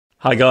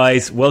Hi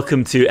guys,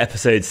 welcome to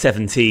episode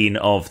 17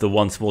 of the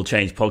One Small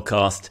Change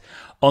podcast.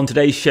 On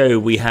today's show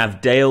we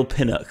have Dale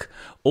Pinnock,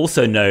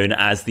 also known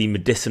as the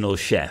Medicinal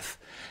Chef.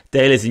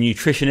 Dale is a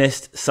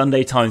nutritionist,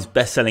 Sunday Times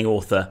bestselling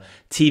author,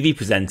 TV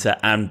presenter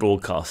and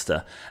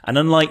broadcaster. And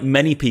unlike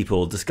many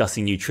people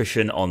discussing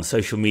nutrition on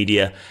social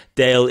media,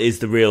 Dale is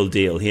the real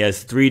deal. He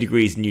has 3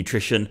 degrees in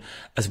nutrition,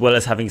 as well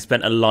as having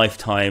spent a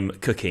lifetime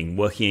cooking,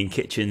 working in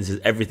kitchens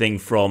as everything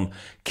from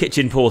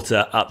kitchen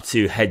porter up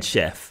to head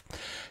chef.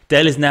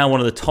 Dale is now one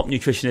of the top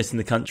nutritionists in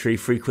the country,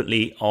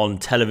 frequently on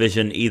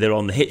television, either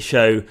on the hit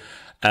show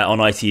on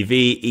ITV,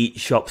 Eat,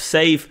 Shop,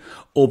 Save,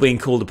 or being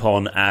called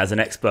upon as an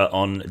expert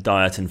on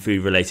diet and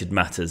food-related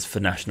matters for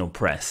national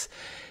press.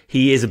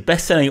 He is a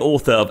best-selling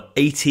author of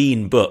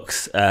 18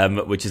 books,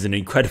 which is an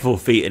incredible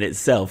feat in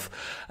itself,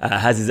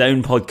 has his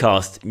own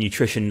podcast,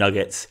 Nutrition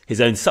Nuggets,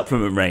 his own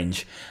supplement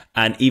range,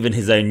 and even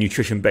his own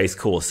nutrition-based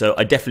course. So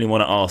I definitely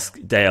want to ask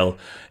Dale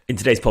in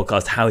today's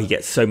podcast how he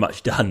gets so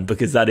much done,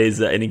 because that is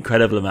an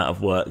incredible amount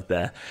of work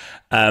there.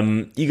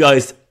 You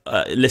guys,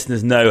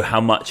 listeners, know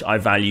how much I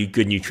value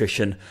good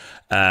nutrition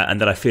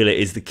and that I feel it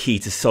is the key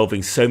to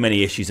solving so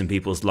many issues in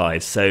people's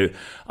lives. So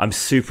I'm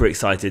super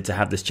excited to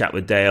have this chat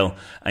with Dale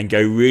and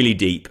go really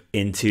deep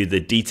into the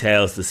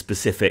details, the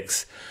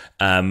specifics,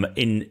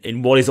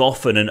 in what is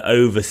often an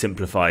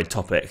oversimplified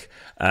topic,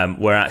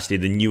 where actually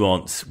the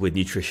nuance with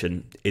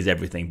nutrition is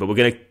everything. But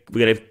we're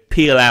gonna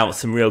peel out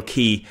some real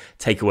key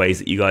takeaways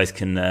that you guys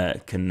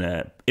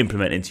can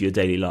implement into your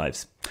daily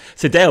lives.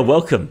 So Dale,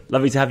 welcome.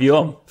 Lovely to have you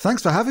on.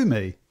 Thanks for having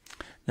me.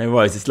 No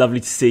worries. It's lovely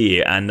to see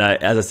you. And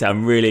as I said,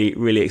 I'm really,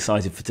 really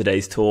excited for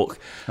today's talk.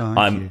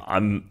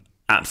 I'm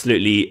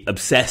absolutely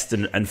obsessed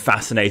and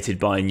fascinated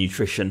by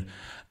nutrition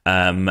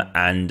and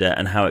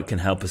how it can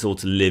help us all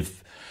to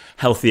live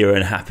healthier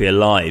and happier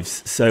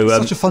lives. So it's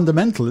such a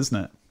fundamental,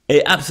 isn't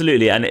it?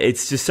 Absolutely. And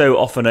it's just so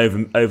often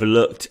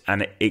overlooked,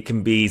 and it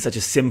can be such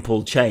a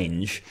simple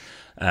change.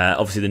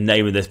 Obviously, the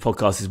name of this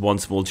podcast is One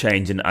Small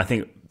Change. And I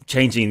think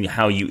changing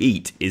how you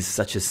eat is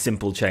such a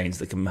simple change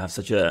that can have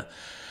such a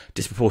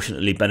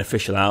disproportionately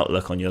beneficial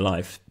outlook on your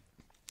life.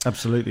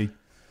 Absolutely.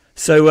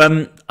 So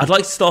I'd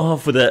like to start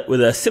off with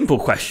a simple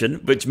question,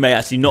 which may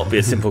actually not be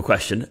a simple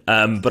question,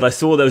 but I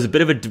saw there was a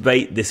bit of a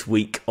debate this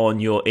week on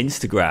your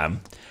Instagram,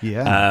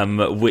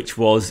 which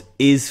was,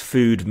 is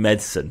food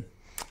medicine?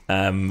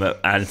 And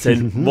so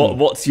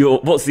what's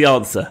the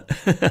answer?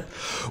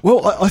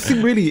 Well, I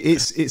think really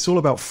it's all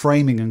about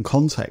framing and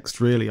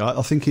context, really.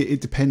 I think it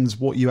depends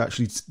what you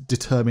actually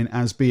determine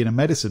as being a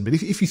medicine. But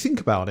if you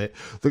think about it,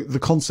 the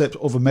concept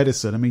of a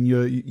medicine, I mean,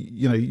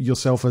 you know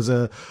yourself as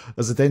a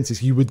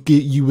dentist, you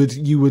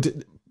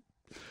would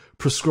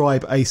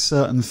prescribe a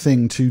certain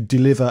thing to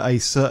deliver a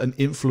certain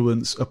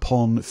influence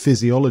upon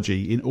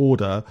physiology in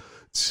order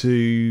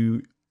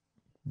to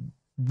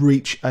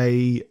reach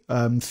a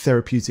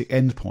therapeutic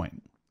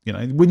endpoint. You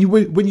know, when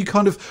you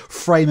kind of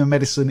frame a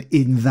medicine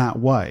in that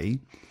way,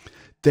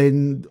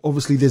 then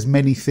obviously there's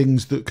many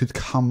things that could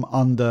come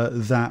under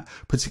that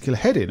particular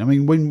heading. I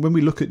mean, when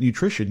we look at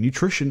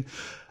nutrition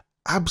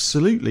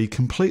absolutely,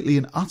 completely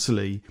and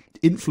utterly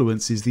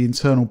influences the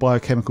internal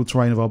biochemical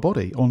terrain of our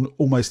body on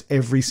almost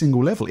every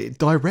single level. It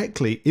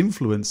directly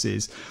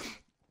influences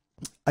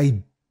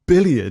a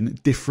billion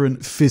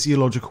different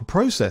physiological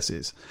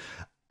processes.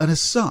 And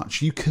as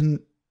such, you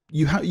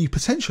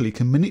potentially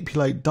can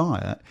manipulate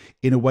diet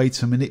in a way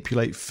to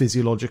manipulate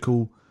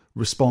physiological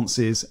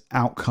responses,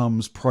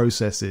 outcomes,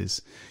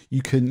 processes.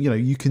 You can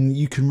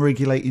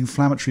regulate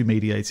inflammatory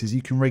mediators.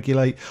 You can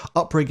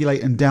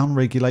upregulate and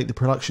downregulate the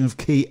production of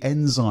key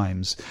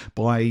enzymes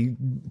by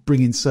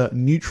bringing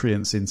certain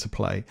nutrients into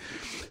play.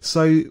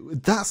 So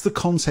that's the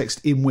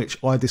context in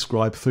which I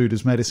describe food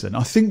as medicine.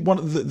 I think one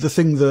of the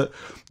thing that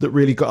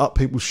really got up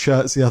people's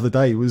shirts the other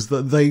day was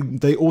that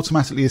they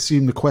automatically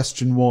assumed the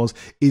question was,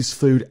 is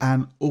food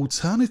an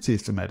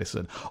alternative to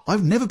medicine?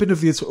 I've never been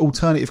of the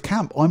alternative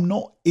camp. I'm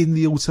not in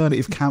the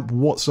alternative camp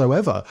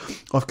whatsoever.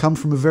 I've come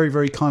from a very,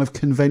 very kind of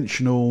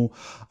conventional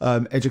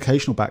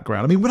educational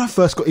background. I mean, when I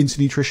first got into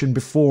nutrition,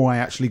 before I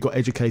actually got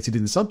educated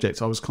in the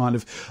subject, I was kind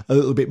of a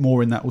little bit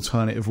more in that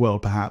alternative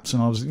world, perhaps,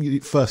 and I was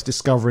first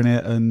discovering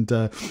it and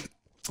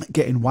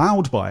getting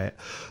wowed by it.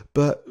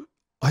 But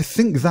I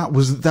think that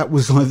was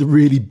like the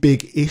really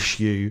big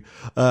issue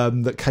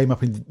that came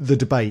up in the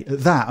debate.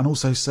 That, and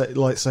also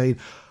saying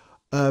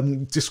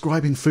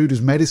describing food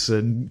as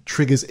medicine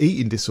triggers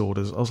eating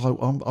disorders. I was like,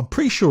 I'm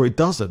pretty sure it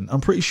doesn't.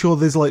 I'm pretty sure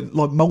there's like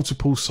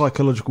multiple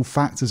psychological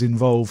factors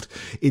involved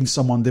in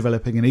someone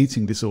developing an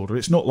eating disorder.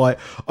 It's not like,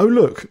 oh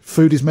look,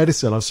 food is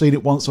medicine, I've seen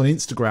it once on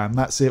Instagram,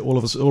 that's it, all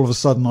of a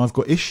sudden I've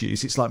got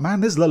issues. It's like, man,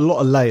 there's a lot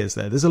of layers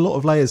there. There's a lot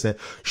of layers there.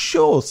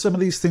 Sure, some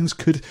of these things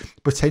could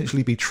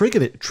potentially be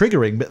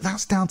triggering, but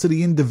that's down to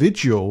the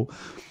individual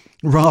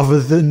rather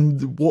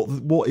than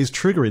what is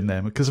triggering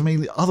them. Because I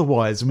mean,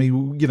 otherwise, I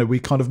mean, you know, we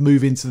kind of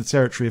move into the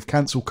territory of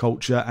cancel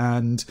culture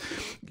and,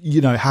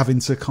 you know, having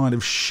to kind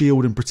of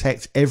shield and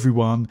protect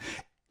everyone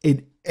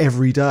in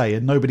every day,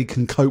 and nobody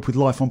can cope with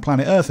life on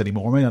planet Earth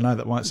anymore. I mean, I know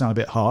that might sound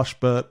a bit harsh,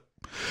 but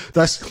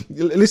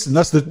Listen,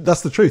 that's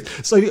the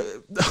truth. So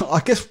I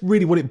guess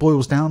really what it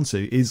boils down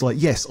to is like,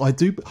 yes,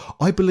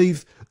 I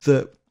believe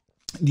that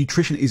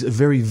nutrition is a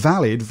very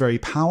valid, very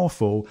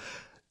powerful,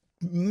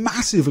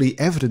 massively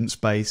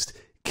evidence-based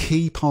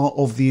key part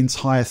of the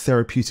entire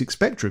therapeutic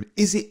spectrum.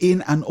 Is it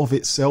in and of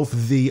itself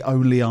the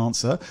only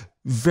answer?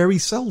 Very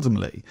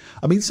seldomly.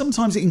 I mean,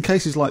 sometimes in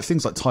cases like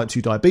things like type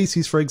 2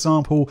 diabetes, for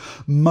example,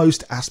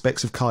 most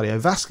aspects of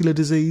cardiovascular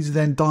disease,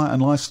 then diet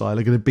and lifestyle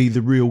are going to be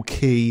the real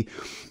key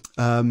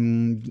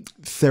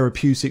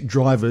therapeutic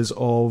drivers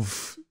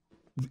of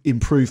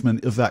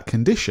improvement of that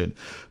condition.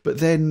 But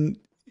then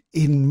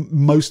in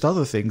most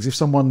other things, if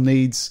someone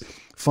needs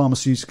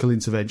pharmaceutical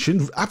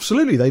intervention,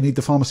 absolutely they need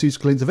the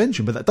pharmaceutical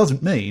intervention, but that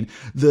doesn't mean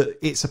that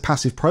it's a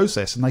passive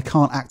process and they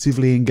can't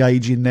actively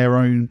engage in their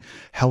own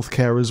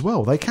healthcare as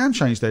well. They can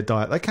change their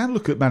diet, they can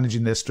look at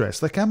managing their stress,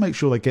 they can make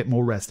sure they get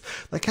more rest,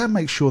 they can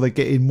make sure they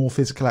get in more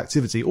physical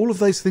activity. All of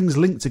those things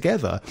link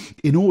together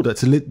in order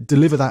to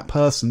deliver that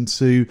person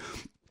to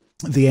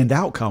the end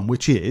outcome,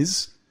 which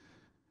is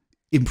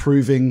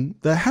improving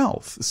their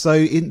health.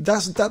 So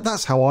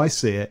that's how I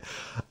see it.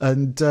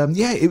 And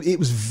it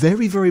was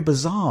very, very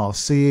bizarre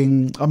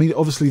seeing. I mean,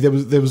 obviously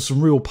there was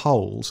some real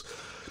polls.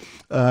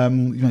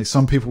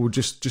 Some people were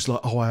just like,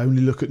 oh, I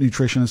only look at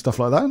nutrition and stuff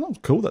like that. And oh,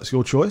 cool, that's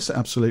your choice,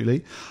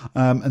 absolutely.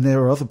 And there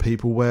are other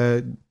people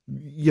where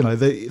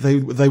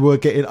they were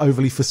getting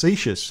overly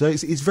facetious. So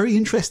it's very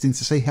interesting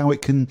to see how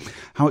it can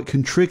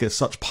trigger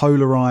such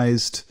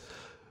polarized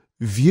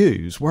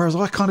views, whereas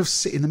I kind of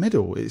sit in the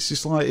middle.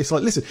 It's like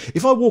listen,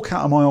 if I walk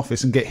out of my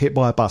office and get hit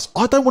by a bus,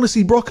 I don't want to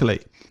see broccoli.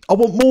 I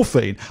want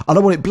morphine and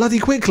I want it bloody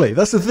quickly.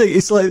 That's the thing.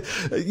 It's like,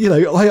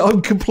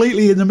 I'm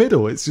completely in the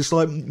middle. It's just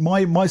like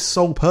my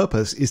sole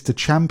purpose is to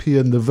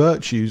champion the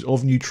virtues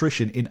of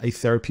nutrition in a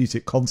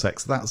therapeutic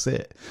context. That's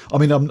it. I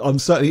mean, I'm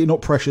certainly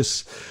not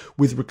precious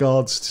with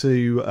regards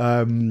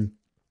to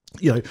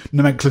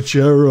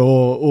nomenclature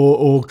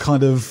or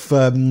kind of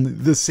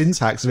the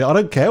syntax of it. I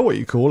don't care what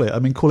you call it. I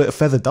mean, call it a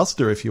feather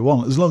duster if you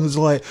want, as long as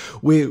like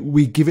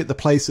we give it the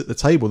place at the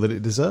table that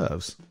it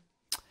deserves.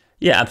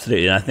 Yeah,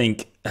 absolutely. And I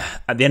think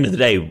at the end of the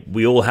day,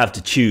 we all have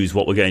to choose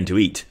what we're going to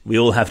eat. We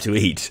all have to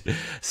eat.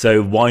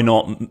 So why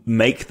not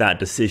make that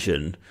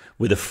decision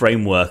with a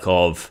framework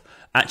of,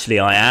 actually,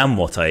 I am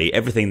what I eat.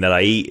 Everything that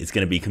I eat is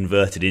going to be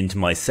converted into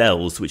my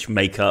cells, which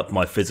make up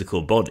my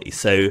physical body.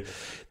 So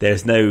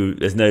there's no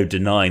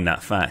denying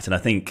that fact. And I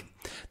think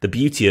the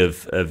beauty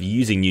of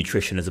using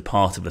nutrition as a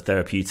part of a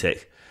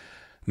therapeutic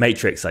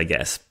matrix, I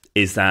guess,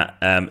 is that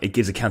it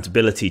gives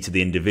accountability to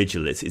the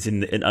individual. It's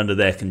under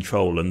their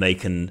control, and they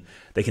can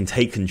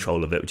take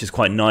control of it, which is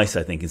quite nice,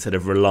 I think, instead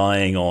of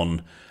relying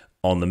on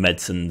the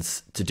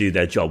medicines to do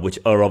their job, which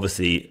are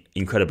obviously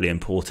incredibly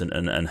important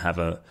and have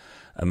a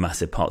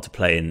massive part to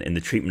play in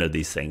the treatment of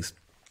these things.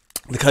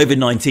 The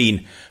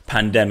COVID-19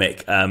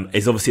 pandemic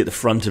is obviously at the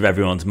front of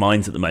everyone's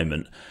minds at the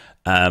moment.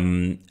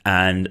 And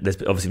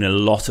there's obviously been a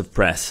lot of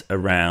press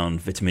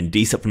around vitamin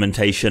D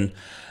supplementation.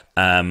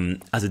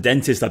 As a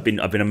dentist, I've been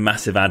a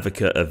massive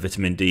advocate of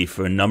vitamin D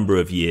for a number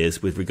of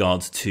years with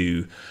regards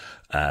to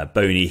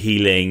bony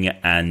healing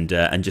and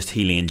just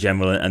healing in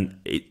general. And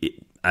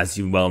as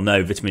you well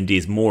know, vitamin D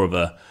is more of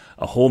a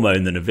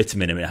hormone than a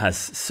vitamin. I mean, it has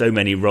so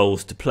many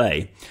roles to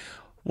play.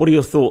 What are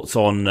your thoughts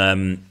on,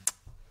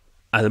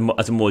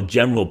 as a more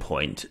general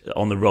point,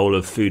 on the role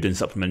of food and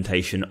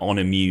supplementation on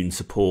immune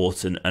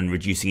support and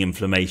reducing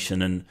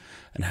inflammation and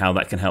how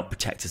that can help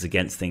protect us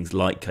against things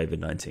like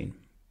COVID-19?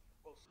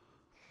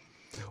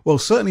 Well,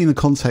 certainly in the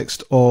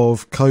context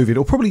of COVID,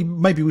 or probably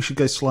maybe we should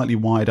go slightly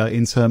wider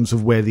in terms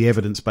of where the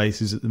evidence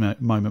base is at the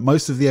moment.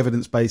 Most of the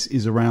evidence base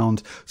is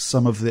around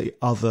some of the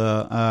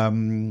other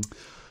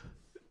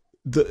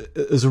that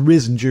has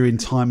arisen during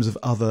times of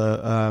other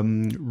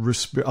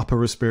upper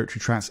respiratory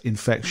tract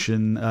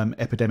infection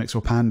epidemics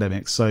or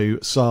pandemics, so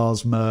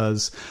SARS,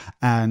 MERS,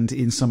 and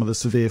in some of the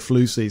severe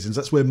flu seasons.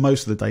 That's where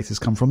most of the data has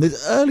come from.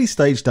 There's early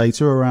stage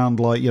data around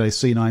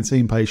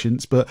C19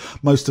 patients, but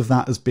most of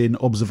that has been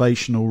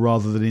observational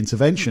rather than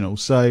interventional.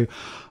 So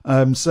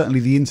certainly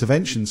the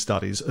intervention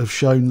studies have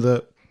shown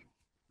that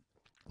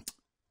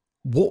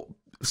what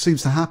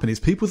seems to happen is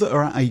people that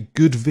are at a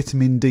good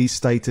vitamin D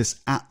status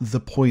at the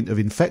point of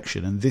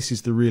infection, and this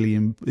is the really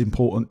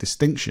important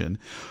distinction.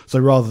 So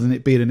rather than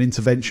it being an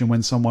intervention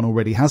when someone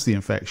already has the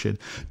infection,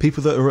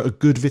 people that are at a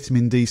good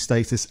vitamin D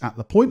status at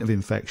the point of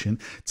infection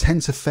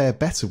tend to fare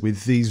better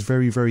with these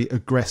very, very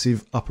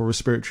aggressive upper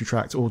respiratory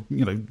tract or,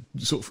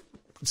 sort of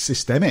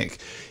systemic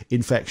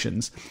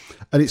infections.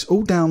 And it's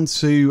all down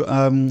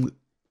to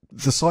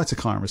the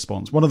cytokine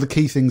response. One of the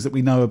key things that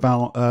we know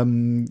about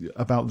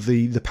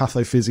the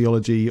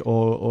pathophysiology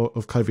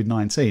of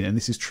COVID-19, and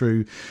this is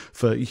true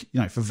for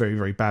for very,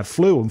 very bad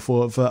flu and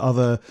for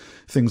other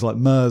things like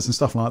MERS and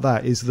stuff like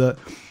that, is that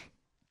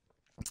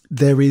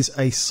there is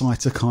a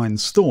cytokine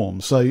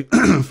storm. So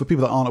for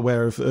people that aren't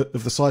aware of the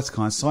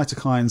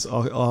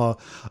cytokines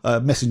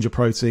are messenger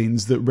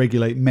proteins that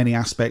regulate many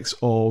aspects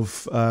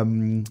of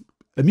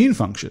immune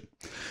function.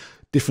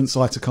 different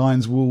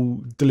cytokines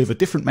will deliver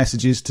different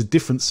messages to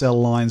different cell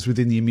lines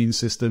within the immune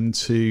system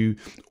to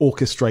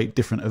orchestrate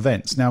different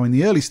events. Now, in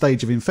the early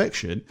stage of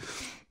infection,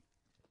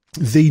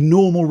 the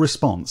normal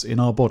response in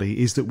our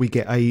body is that we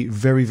get a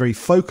very, very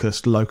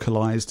focused,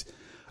 localized,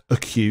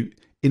 acute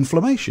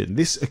inflammation.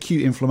 This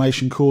acute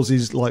inflammation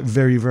causes like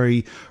very,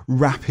 very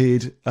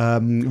rapid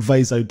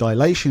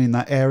vasodilation in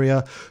that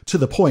area, to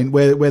the point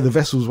where the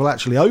vessels will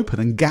actually open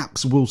and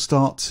gaps will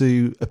start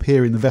to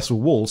appear in the vessel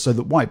wall, so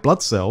that white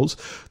blood cells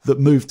that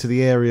move to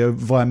the area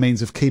via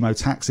means of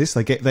chemotaxis,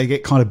 they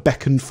get kind of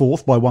beckoned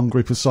forth by one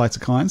group of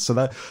cytokines, so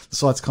that the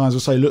cytokines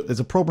will say, look, there's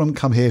a problem,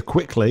 come here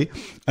quickly,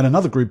 and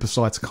another group of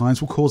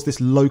cytokines will cause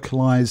this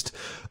localized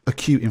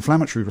acute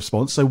inflammatory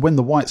response. So when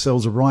the white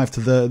cells arrive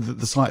to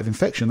the site of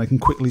infection, they can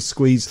quickly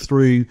squeeze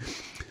through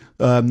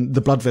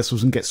the blood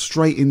vessels and get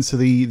straight into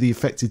the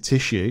affected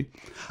tissue.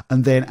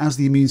 And then as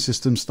the immune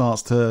system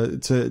starts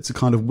to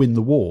kind of win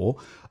the war,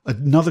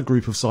 another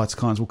group of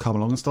cytokines will come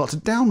along and start to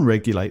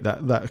downregulate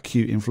that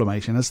acute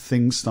inflammation as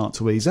things start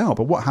to ease out.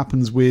 But what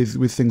happens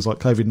with things like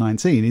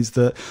COVID-19 is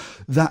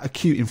that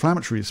acute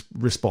inflammatory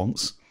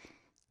response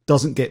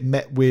doesn't get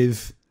met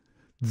with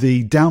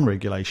the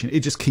downregulation. It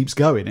just keeps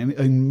going,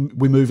 and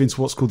we move into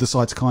what's called the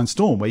cytokine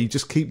storm, where you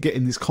just keep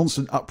getting this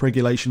constant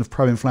upregulation of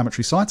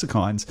pro-inflammatory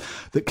cytokines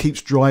that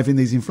keeps driving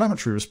these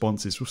inflammatory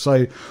responses.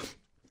 So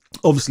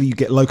obviously you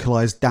get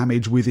localized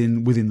damage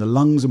within the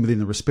lungs and within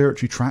the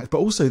respiratory tract, but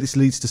also this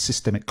leads to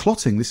systemic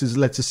clotting. This has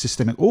led to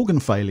systemic organ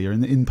failure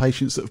in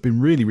patients that have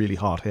been really, really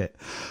hard hit.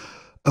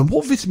 And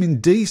what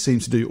vitamin D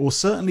seems to do, or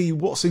certainly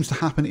what seems to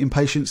happen in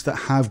patients that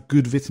have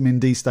good vitamin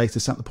D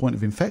status at the point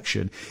of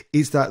infection,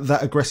 is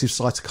that aggressive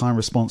cytokine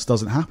response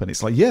doesn't happen.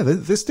 It's like, yeah,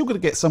 they're still going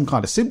to get some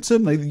kind of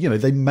symptom.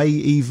 They may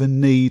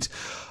even need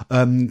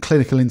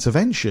clinical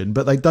intervention,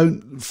 but they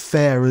don't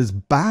fare as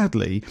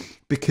badly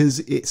because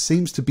it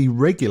seems to be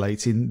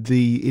regulating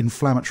the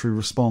inflammatory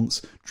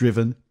response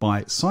driven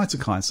by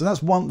cytokines. So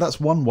that's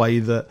one way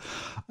that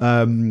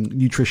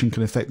nutrition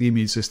can affect the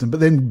immune system.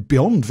 But then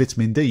beyond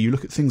vitamin D, you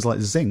look at things like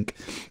zinc.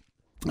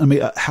 I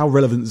mean, how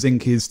relevant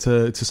zinc is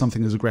to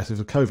something as aggressive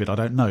as COVID, I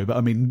don't know. But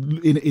I mean,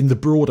 in the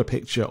broader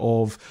picture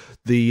of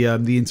the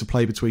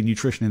interplay between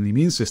nutrition and the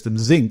immune system,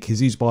 zinc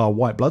is used by our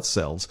white blood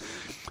cells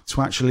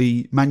to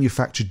actually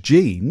manufacture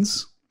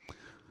genes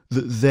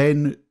that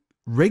then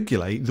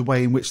regulate the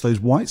way in which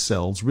those white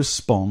cells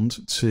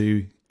respond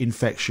to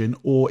infection,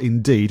 or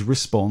indeed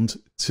respond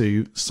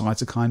to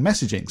cytokine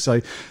messaging.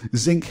 So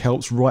zinc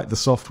helps write the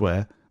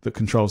software that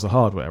controls the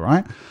hardware,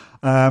 right?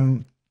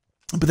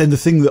 But then the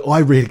thing that I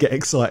really get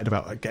excited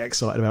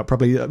about,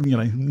 probably,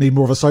 need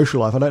more of a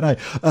social life, I don't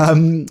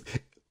know.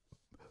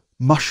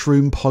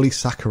 Mushroom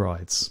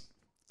polysaccharides.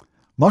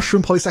 Now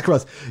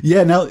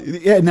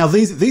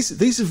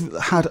these have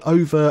had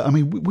over, I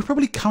mean, we're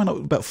probably coming up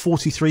with about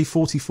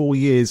 44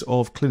 years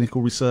of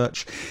clinical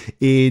research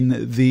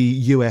in the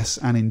US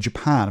and in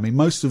Japan. I mean,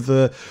 most of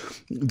the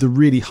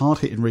really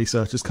hard-hitting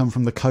research has come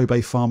from the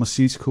Kobe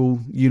Pharmaceutical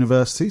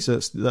University. So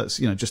that's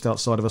just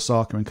outside of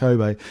Osaka in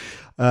Kobe,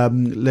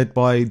 led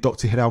by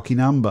Dr. Hiroki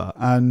Namba.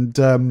 And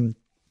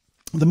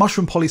the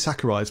mushroom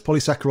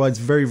polysaccharides,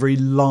 very, very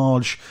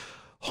large,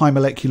 high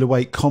molecular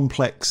weight,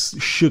 complex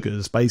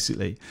sugars,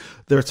 basically.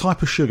 They're a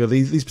type of sugar.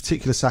 These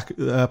particular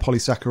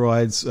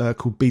polysaccharides,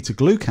 called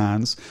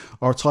beta-glucans,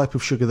 are a type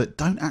of sugar that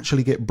don't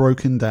actually get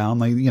broken down.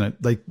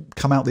 They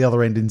come out the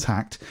other end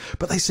intact,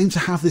 but they seem to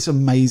have this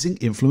amazing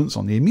influence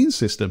on the immune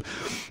system.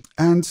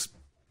 And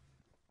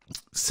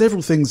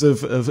several things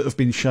have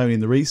been shown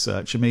in the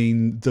research. I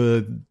mean,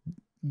 the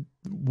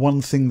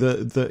one thing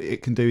that they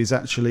can do is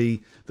actually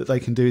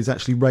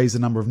raise the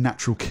number of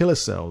natural killer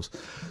cells.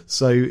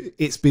 So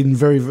they've been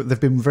very,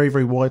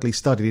 very widely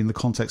studied in the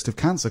context of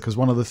cancer, because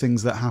one of the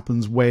things that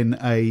happens when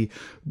a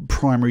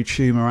primary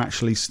tumor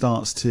actually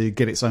starts to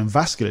get its own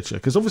vasculature,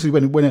 because obviously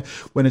when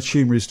a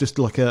tumor is just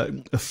like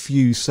a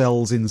few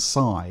cells in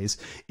size,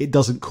 it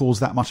doesn't cause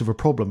that much of a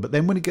problem. But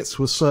then when it gets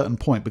to a certain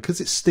point,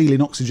 because it's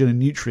stealing oxygen and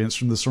nutrients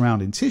from the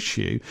surrounding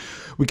tissue,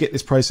 we get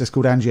this process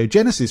called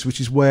angiogenesis, which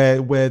is where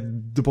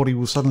the body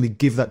will suddenly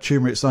give that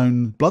tumor its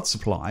own blood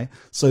supply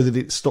so that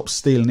it stops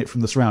stealing it from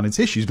the surrounding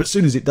tissues. But as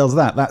soon as it does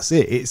that, that's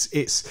it.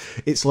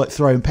 It's like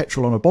throwing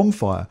petrol on a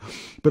bonfire.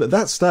 But at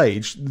that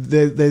stage,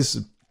 there's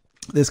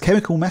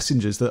chemical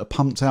messengers that are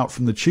pumped out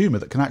from the tumor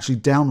that can actually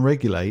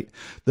downregulate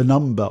the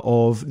number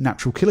of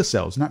natural killer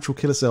cells. Natural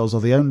killer cells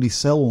are the only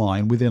cell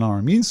line within our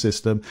immune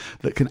system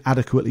that can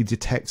adequately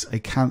detect a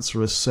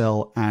cancerous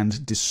cell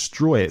and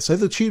destroy it. So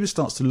the tumor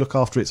starts to look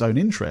after its own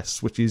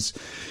interests, which is,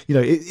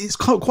 it's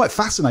quite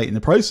fascinating,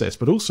 the process,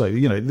 but also,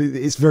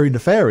 it's very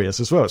nefarious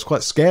as well. It's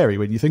quite scary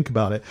when you think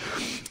about it.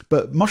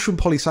 But mushroom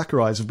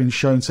polysaccharides have been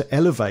shown to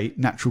elevate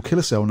natural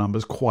killer cell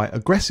numbers quite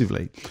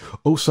aggressively,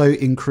 also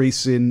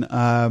increasing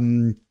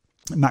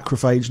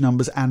macrophage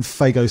numbers and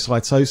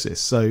phagocytosis.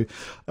 So,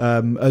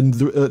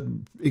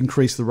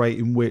 increase the rate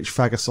in which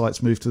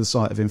phagocytes move to the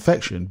site of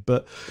infection.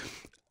 But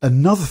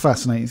Another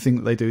fascinating thing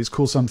that they do is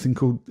cause something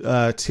called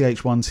Th1,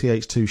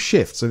 Th2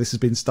 shift. So this has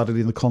been studied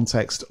in the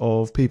context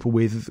of people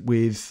with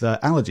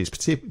allergies,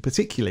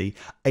 particularly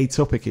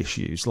atopic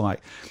issues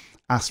like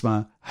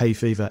asthma, hay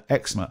fever,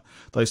 eczema,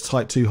 those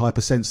type 2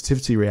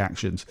 hypersensitivity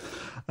reactions.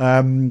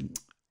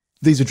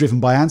 These are driven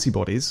by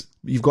antibodies.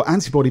 You've got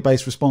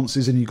antibody-based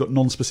responses and you've got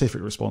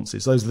non-specific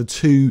responses. Those are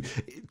the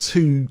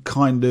two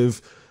kind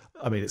of,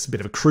 I mean, it's a bit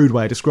of a crude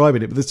way of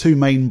describing it, but the two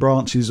main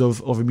branches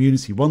of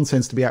immunity. One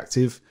tends to be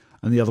active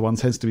and the other one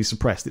tends to be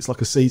suppressed. It's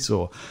like a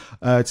seesaw.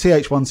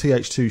 Th1,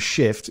 Th2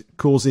 shift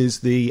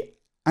causes the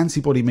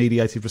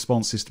antibody-mediated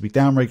responses to be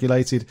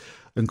downregulated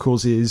and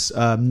causes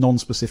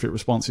non-specific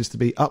responses to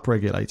be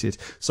upregulated.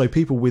 So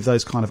people with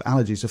those kind of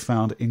allergies have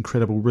found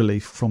incredible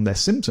relief from their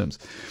symptoms.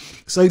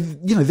 So,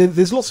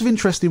 there's lots of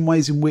interesting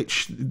ways in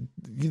which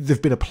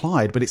they've been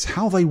applied, but it's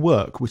how they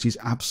work, which is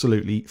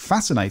absolutely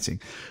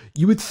fascinating.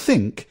 You would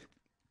think,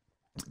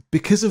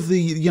 because of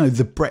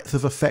the breadth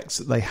of effects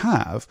that they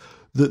have,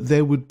 that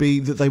they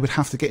would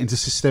have to get into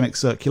systemic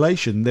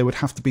circulation. There would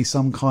have to be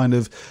some kind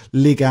of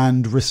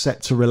ligand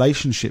receptor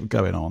relationship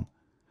going on.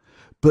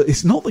 But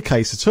it's not the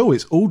case at all.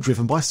 It's all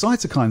driven by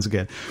cytokines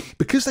again.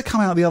 Because they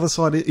come out the other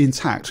side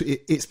intact,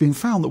 it's been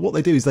found that what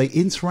they do is they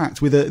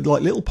interact with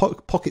little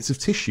pockets of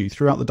tissue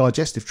throughout the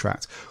digestive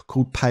tract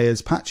called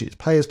Peyer's patches.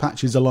 Peyer's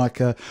patches are like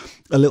a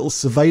little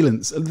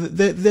surveillance.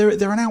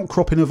 They're an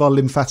outcropping of our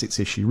lymphatic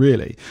tissue,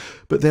 really.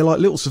 But they're like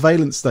little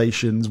surveillance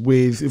stations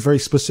with very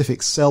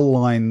specific cell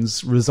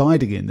lines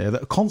residing in there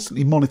that are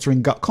constantly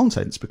monitoring gut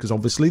contents, because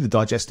obviously the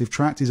digestive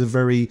tract is a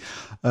very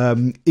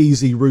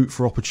easy route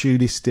for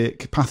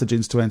opportunistic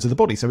pathogens to enter the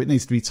body, so it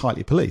needs to be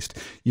tightly policed.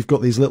 You've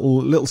got these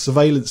little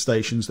surveillance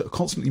stations that are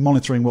constantly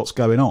monitoring what's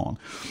going on.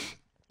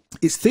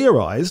 It's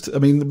theorized, I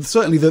mean,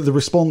 certainly the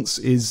response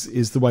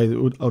is the way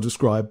that I'll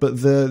describe, but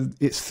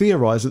it's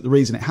theorized that the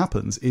reason it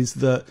happens is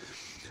that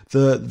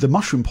the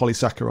mushroom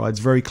polysaccharides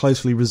very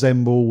closely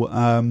resemble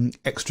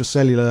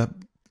extracellular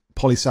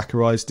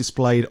polysaccharides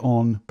displayed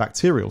on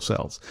bacterial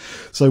cells.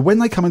 So when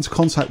they come into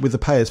contact with the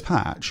Peyer's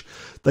patch,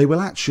 they will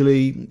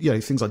actually,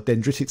 things like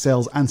dendritic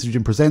cells,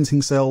 antigen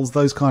presenting cells,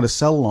 those kind of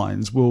cell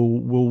lines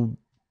will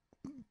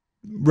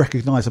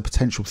recognize a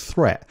potential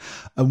threat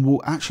and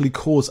will actually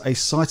cause a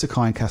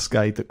cytokine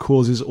cascade that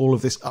causes all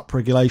of this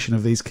upregulation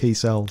of these key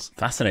cells.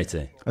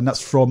 Fascinating. And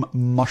that's from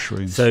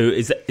mushrooms. So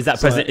is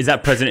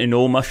that present in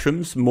all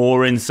mushrooms?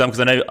 More in some?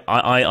 Because I know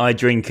I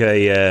drink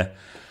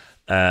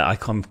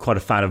I'm quite a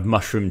fan of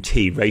mushroom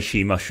tea,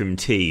 reishi mushroom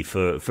tea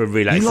for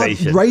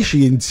relaxation. You like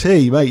reishi in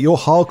tea, mate? You're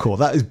hardcore.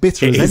 That is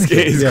bitter as anything.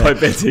 It is quite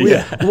bitter,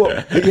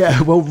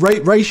 yeah. Well,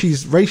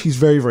 reishi's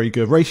very, very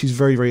good. Reishi's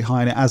very, very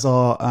high in it, as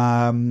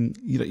are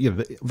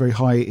very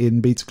high in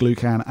beta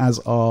glucan, as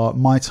are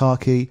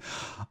maitake.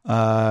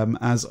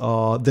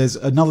 There's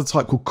another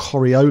type called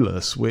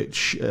Coriolis,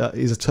 which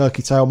is a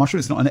turkey tail mushroom.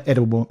 It's not an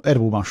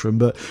edible mushroom,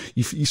 but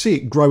you see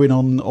it growing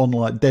on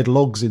like dead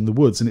logs in the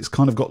woods, and it's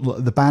kind of got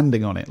the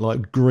banding on it,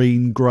 like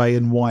green, grey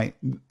and white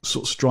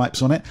sort of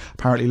stripes on it.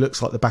 Apparently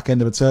looks like the back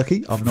end of a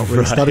turkey. I've not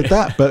really studied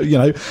that, but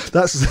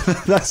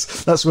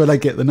that's where they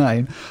get the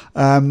name.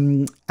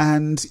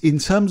 And in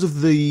terms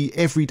of the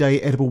everyday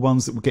edible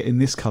ones that we get in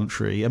this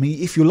country, I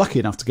mean, if you're lucky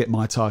enough to get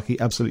maitake,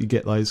 absolutely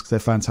get those because they're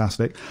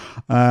fantastic.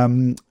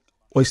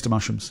 Oyster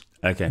mushrooms.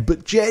 Okay.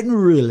 But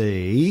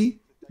generally,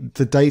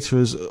 the data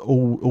has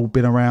all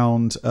been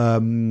around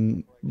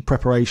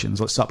preparations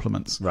like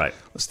supplements, right?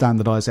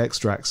 Standardized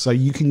extracts. So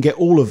you can get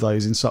all of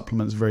those in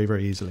supplements very,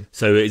 very easily.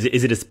 So is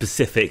it a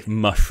specific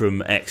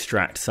mushroom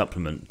extract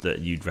supplement that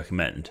you'd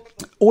recommend?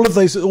 All of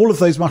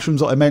those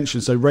mushrooms that I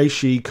mentioned. So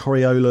reishi,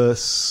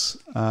 Coriolis,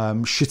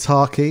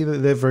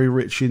 shiitake. They're very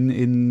rich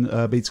in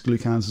beta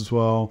glucans as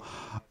well.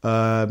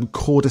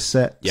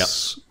 Cordyceps. Yep.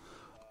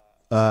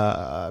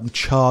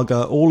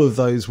 Chaga, all of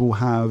those will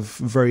have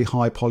very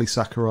high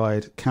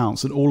polysaccharide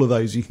counts, and all of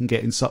those you can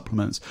get in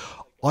supplements.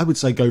 I would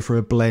say go for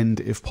a blend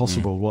if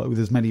possible, with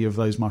as many of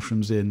those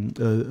mushrooms in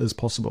as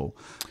possible.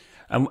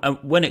 And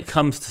when it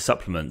comes to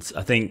supplements,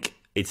 I think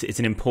it's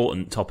an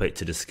important topic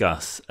to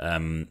discuss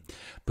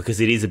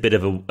because it is a bit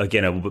of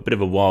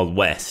a wild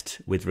west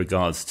with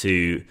regards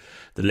to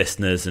the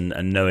listeners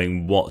and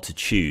knowing what to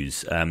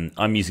choose.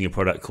 I'm using a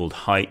product called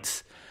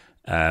Heights,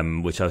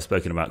 which I've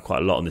spoken about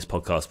quite a lot on this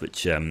podcast,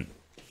 which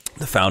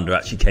the founder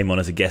actually came on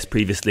as a guest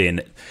previously,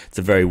 and it's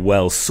a very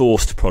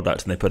well-sourced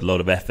product, and they put a lot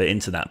of effort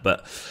into that.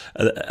 But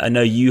I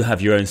know you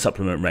have your own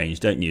supplement range,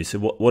 don't you? So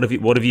what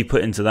have you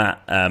put into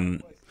that?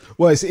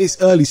 Well, it's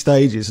early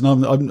stages,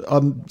 and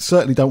I'm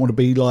certainly don't want to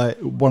be like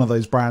one of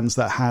those brands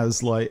that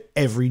has like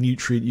every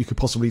nutrient you could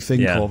possibly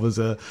think of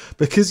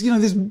because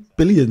there's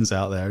billions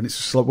out there, and it's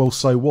just like, well,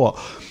 so what?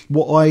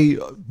 What I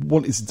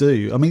wanted to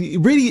do, I mean,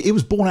 it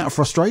was born out of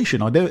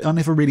frustration. I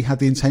never really had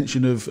the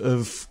intention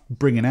of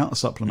bringing out a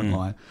supplement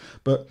line,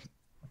 but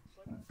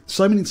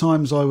so many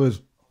times I would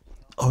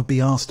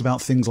be asked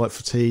about things like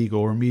fatigue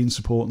or immune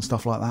support and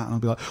stuff like that, and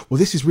I'd be like, well,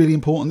 this is really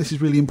important, this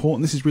is really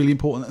important, this is really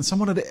important, and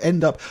someone would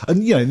end up,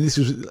 and this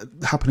was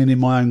happening in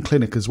my own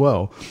clinic as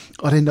well,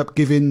 I'd end up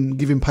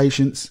giving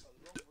patients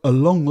a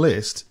long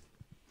list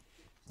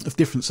of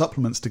different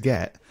supplements to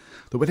get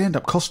that would end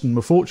up costing them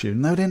a fortune,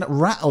 and they would end up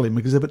rattling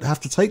because they would have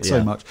to take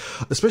so much,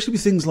 especially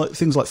with things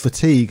like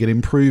fatigue and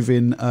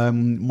improving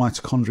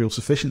mitochondrial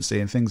sufficiency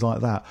and things like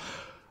that.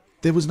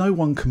 There was no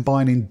one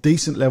combining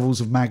decent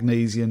levels of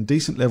magnesium,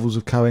 decent levels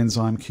of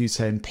coenzyme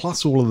Q10,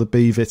 plus all of the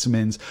B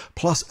vitamins,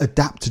 plus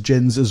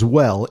adaptogens as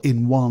well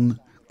in one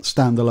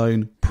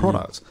standalone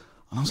product.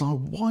 And I was like,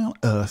 why on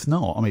earth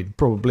not? I mean,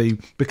 probably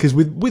because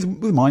with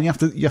mine, you have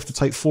to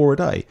take 4 a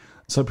day.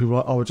 Some people are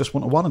like, oh, I just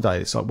want a 1 a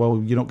day. It's like,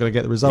 well, you're not going to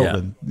get the result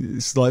then.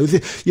 It's like,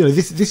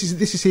 this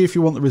is here if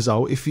you want the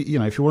result. If you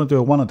want to do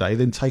a 1 a day,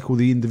 then take all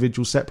the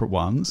individual separate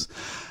ones,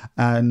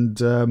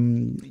 and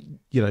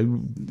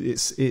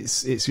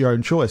it's your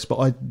own choice. But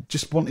I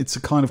just wanted to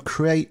kind of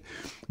create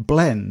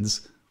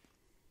blends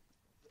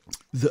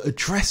that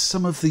address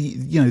some of the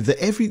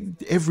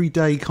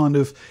everyday kind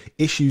of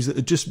issues that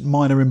are just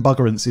minor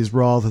embuggerances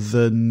rather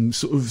than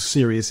sort of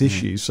serious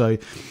issues. So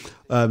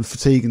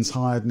fatigue and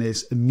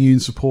tiredness,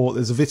 immune support.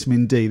 There's a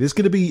vitamin D. There's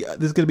going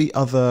to be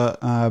other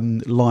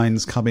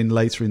lines coming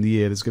later in the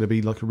year. There's going to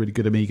be like a really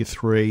good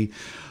omega-3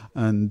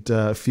 and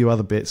a few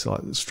other bits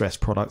like stress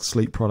products,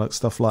 sleep products,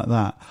 stuff like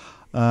that.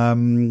 But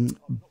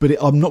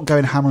I'm not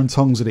going hammer and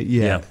tongs at it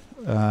yet.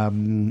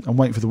 I'm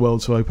waiting for the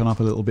world to open up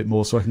a little bit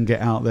more so I can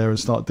get out there and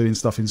start doing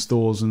stuff in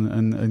stores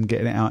and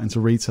getting it out into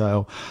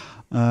retail.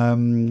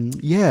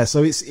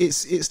 So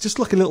it's just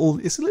like a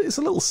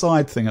little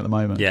side thing at the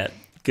moment. Yeah.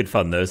 Good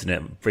fun though, isn't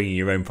it? Bringing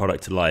your own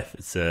product to life.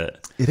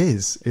 It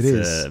is.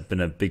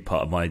 Been a big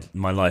part of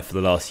my life for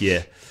the last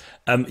year.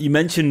 You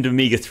mentioned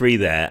omega-3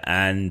 there,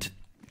 and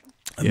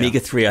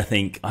omega-3, I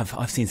think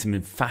I've seen some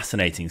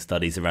fascinating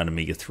studies around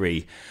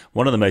omega-3.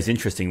 One of the most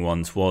interesting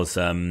ones was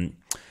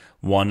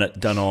one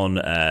done on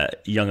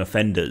young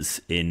offenders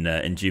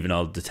in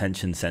juvenile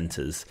detention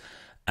centres,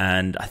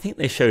 and I think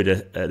they showed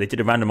they did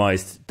a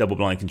randomised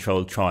double-blind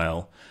controlled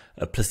trial,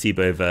 a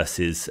placebo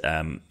versus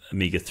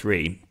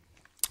omega-3.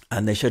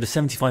 And they showed a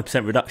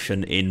 75%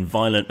 reduction in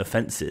violent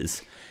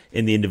offences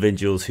in the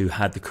individuals who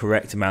had the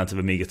correct amount of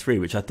omega-3,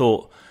 which I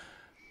thought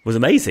was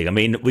amazing. I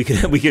mean, we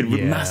could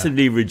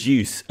massively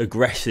reduce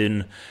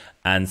aggression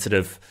and sort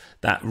of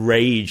that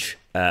rage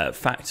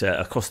factor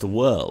across the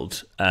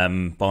world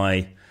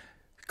by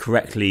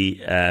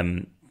correctly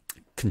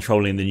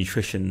controlling the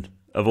nutrition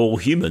of all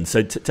humans.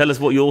 So tell us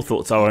what your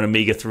thoughts are on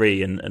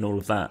omega-3 and all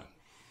of that.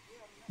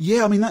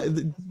 Yeah, I mean,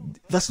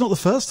 that's not the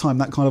first time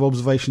that kind of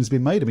observation has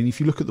been made. I mean, if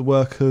you look at the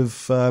work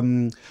of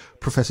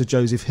Professor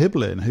Joseph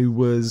Hibbelin, who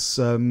was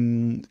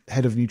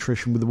head of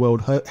nutrition with the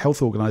World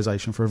Health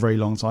Organization for a very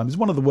long time, he's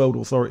one of the world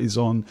authorities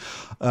on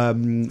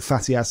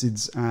fatty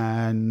acids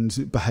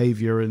and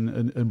behavior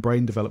and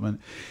brain development.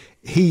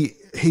 He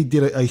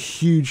did a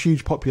huge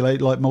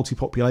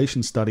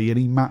multi-population study, and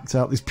he mapped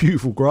out this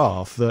beautiful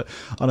graph that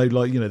I know,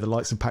 the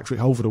likes of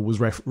Patrick Holvidal was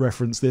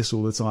reference this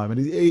all the time,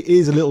 and it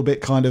is a little bit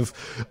kind of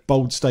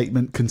bold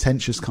statement,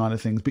 contentious kind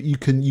of things. But you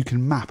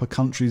can map a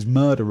country's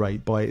murder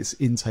rate by its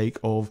intake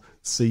of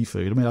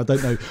seafood. I mean, I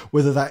don't know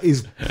whether that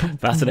is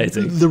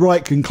fascinating, the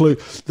right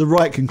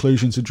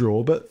conclusion to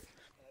draw, but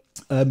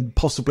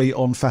possibly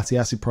on fatty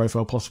acid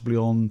profile, possibly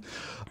on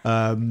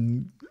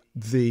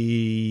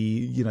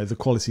the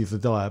quality of the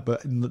diet,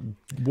 but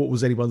what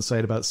was anyone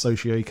saying about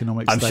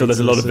socioeconomic I'm sure there's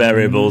a lot of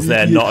variables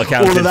there not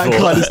accounted for. All of that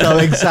kind of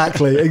stuff.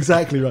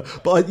 Exactly right.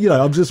 But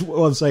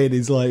what I'm saying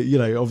is,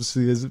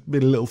 obviously there's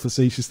been a little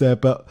facetious there,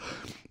 but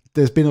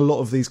there's been a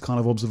lot of these kind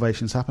of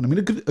observations happen. I mean,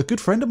 a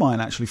good friend of mine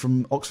actually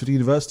from Oxford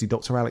University,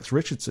 Dr. Alex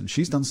Richardson,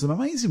 she's done some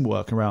amazing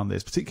work around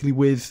this, particularly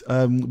with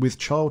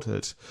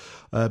childhood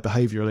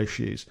behavioural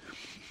issues.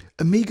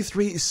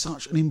 Omega-3 is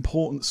such an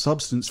important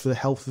substance for the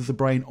health of the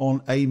brain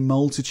on a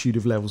multitude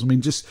of levels. I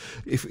mean, just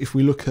if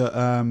we look at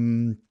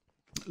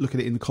it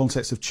in the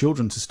context of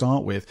children to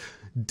start with,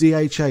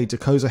 DHA,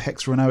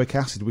 docosahexaenoic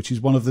acid, which is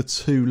one of the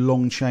 2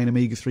 long-chain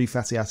omega-3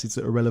 fatty acids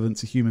that are relevant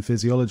to human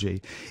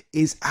physiology,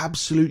 is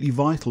absolutely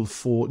vital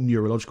for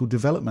neurological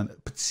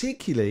development,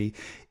 particularly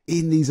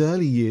in these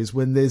early years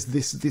when there's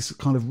this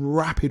kind of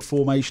rapid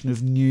formation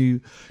of new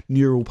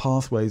neural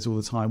pathways all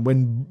the time,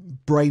 when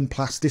brain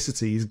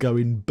plasticity is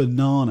going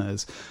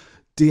bananas.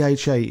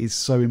 DHA is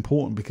so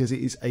important because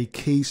it is a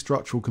key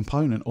structural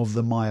component of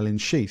the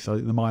myelin sheath. So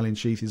the myelin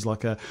sheath is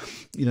like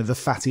the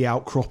fatty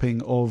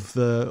outcropping of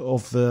the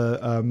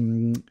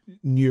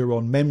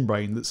neuron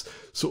membrane that's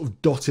sort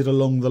of dotted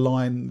along the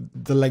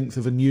length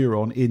of a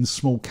neuron in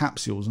small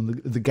capsules, and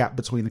the gap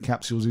between the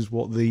capsules is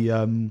what the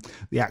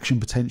action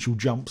potential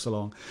jumps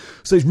along.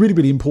 So it's really,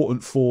 really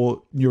important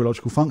for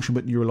neurological function,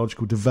 but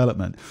neurological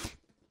development,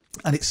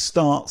 and it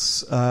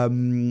starts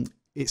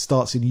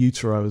in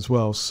utero as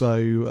well.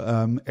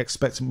 So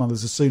expectant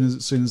mothers, as soon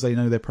as they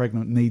know they're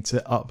pregnant, need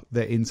to up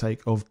their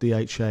intake of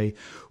DHA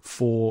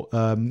for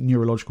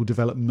neurological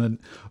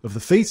development of the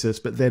fetus.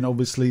 But then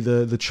obviously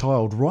the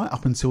child, right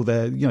up until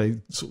they're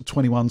sort of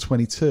 21,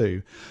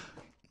 22,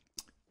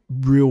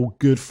 real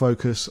good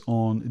focus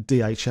on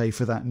DHA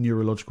for that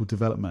neurological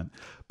development.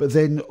 But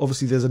then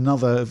obviously there's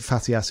another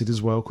fatty acid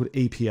as well called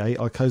EPA,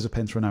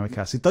 icosapentaenoic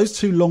acid. Those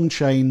two long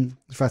chain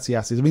fatty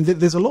acids. I mean,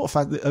 there's a lot of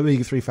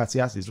omega-3 fatty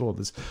acids. Well,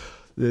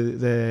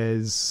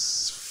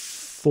 there's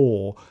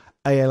 4: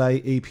 ALA,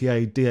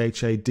 EPA,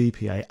 DHA,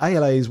 DPA.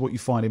 ALA is what you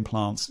find in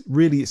plants.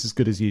 Really, it's as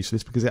good as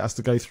useless because it has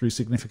to go through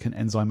significant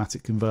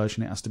enzymatic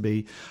conversion. It has to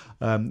be,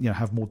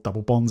 have more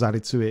double bonds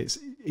added to it. It's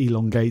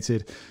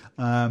elongated.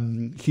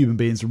 Human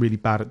beings are really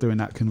bad at doing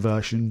that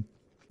conversion.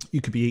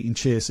 You could be eating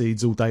chia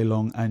seeds all day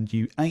long and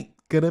you ain't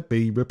gonna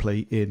be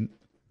replete in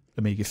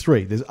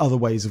omega-3. There's other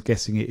ways of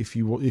getting it if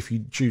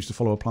you choose to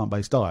follow a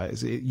plant-based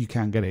diet. You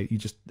can get it. You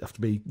just have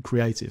to be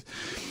creative.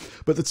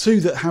 But the two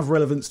that have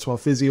relevance to our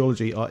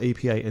physiology are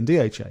EPA and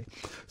DHA.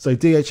 So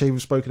DHA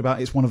we've spoken about.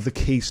 It's one of the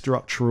key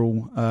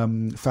structural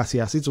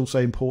fatty acids, also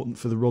important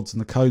for the rods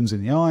and the cones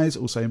in the eyes,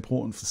 also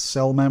important for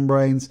cell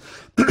membranes.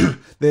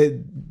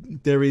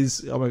 There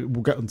is,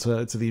 we'll get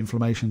onto the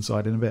inflammation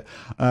side in a bit.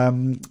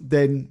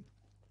 Then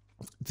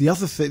the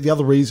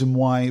other reason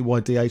why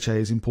DHA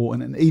is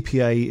important, and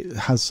EPA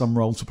has some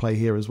role to play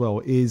here as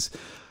well, is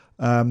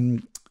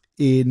in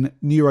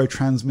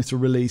neurotransmitter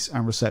release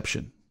and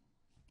reception.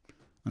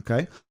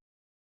 Okay,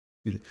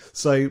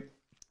 so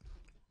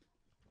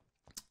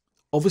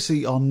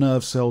obviously our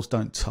nerve cells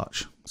don't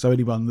touch. So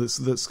anyone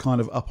that's kind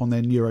of up on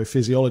their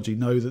neurophysiology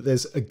know that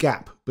there's a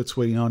gap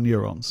between our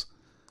neurons.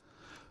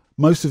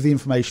 Most of the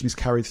information is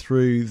carried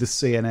through the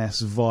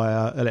CNS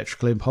via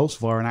electrical impulse,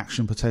 via an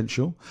action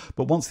potential.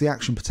 But once the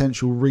action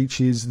potential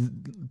reaches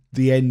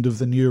the end of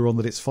the neuron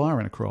that it's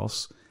firing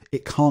across,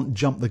 it can't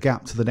jump the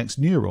gap to the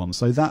next neuron.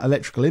 So that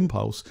electrical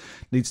impulse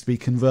needs to be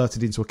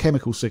converted into a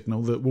chemical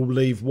signal that will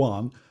leave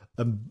one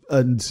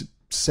and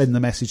send the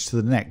message to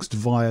the next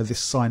via this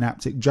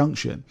synaptic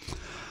junction.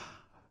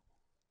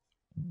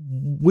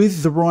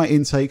 With the right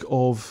intake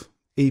of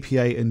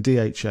EPA and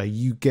DHA,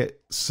 you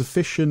get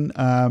sufficient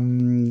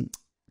kind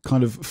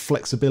of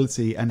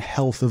flexibility and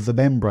health of the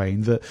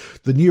membrane that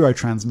the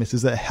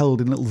neurotransmitters that are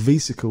held in little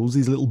vesicles,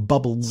 these little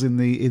bubbles in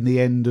the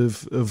end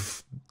of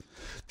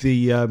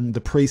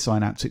the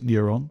presynaptic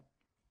neuron,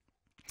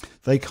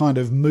 they kind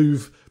of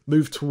move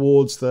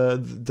towards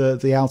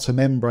the outer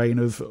membrane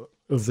of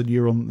the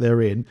neuron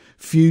they're in,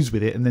 fuse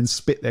with it, and then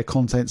spit their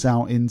contents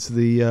out into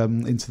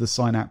the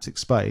synaptic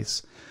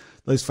space.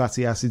 Those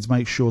fatty acids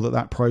make sure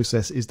that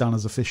process is done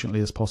as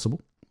efficiently as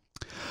possible.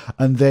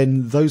 And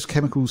then those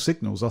chemical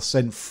signals are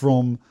sent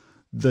from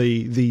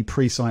the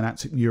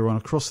presynaptic neuron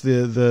across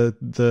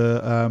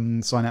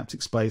the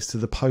synaptic space to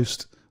the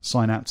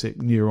postsynaptic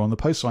neuron. The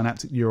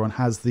postsynaptic neuron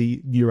has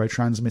the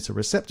neurotransmitter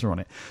receptor on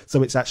it,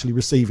 so it's actually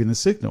receiving the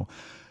signal.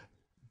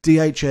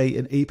 DHA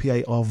and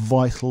EPA are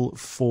vital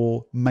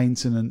for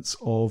maintenance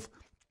of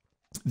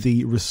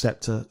the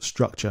receptor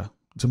structure,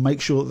 to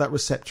make sure that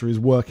receptor is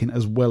working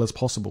as well as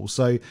possible.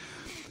 So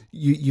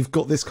you've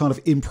got this kind of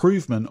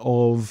improvement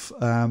of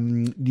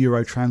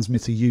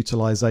neurotransmitter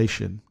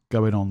utilization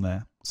going on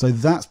there. So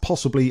that's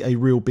possibly a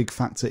real big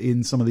factor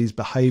in some of these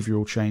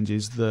behavioral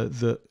changes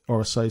that are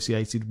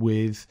associated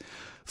with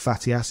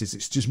fatty acids.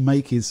 It's just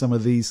making some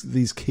of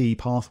these key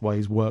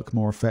pathways work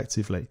more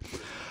effectively.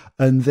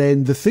 And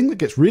then the thing that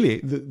gets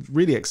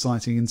really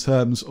exciting in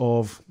terms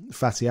of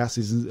fatty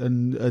acids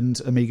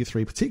and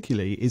omega-3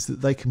 particularly is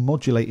that they can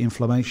modulate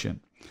inflammation.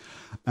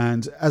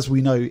 And as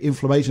we know,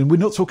 inflammation, we're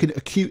not talking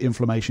acute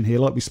inflammation here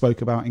like we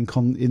spoke about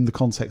in the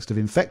context of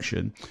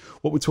infection.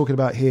 What we're talking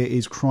about here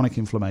is chronic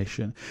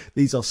inflammation.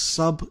 These are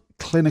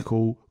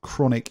subclinical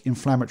chronic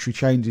inflammatory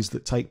changes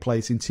that take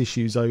place in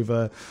tissues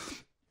over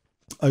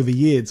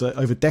years,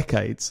 over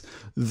decades,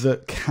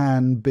 that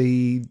can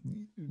be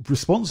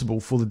responsible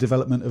for the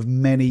development of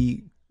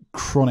many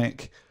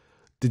chronic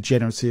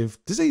degenerative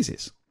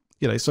diseases.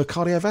 So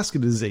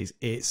cardiovascular disease,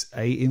 it's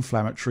a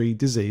inflammatory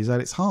disease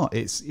at its heart.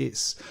 It's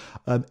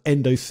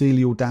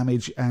endothelial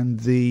damage and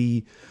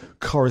the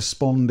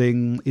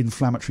corresponding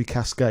inflammatory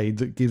cascade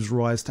that gives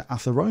rise to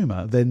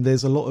atheroma. Then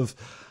there's a lot of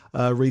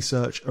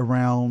research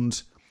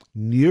around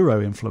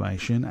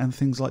neuroinflammation and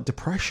things like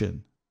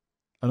depression,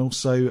 and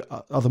also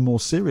other more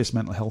serious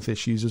mental health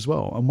issues as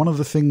well. And one of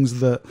the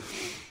things that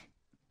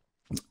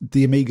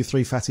the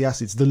omega-3 fatty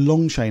acids, the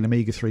long-chain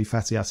omega-3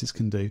 fatty acids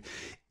can do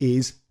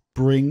is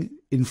bring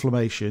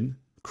inflammation,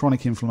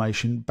 chronic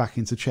inflammation, back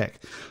into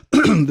check.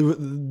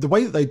 The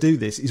way that they do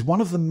this is one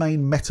of the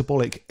main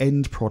metabolic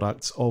end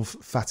products of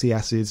fatty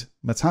acid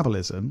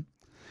metabolism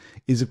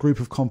is a group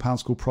of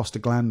compounds called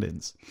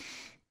prostaglandins.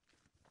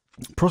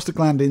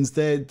 Prostaglandins,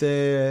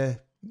 they're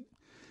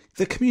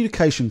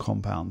communication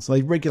compounds.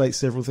 They regulate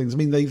several things. I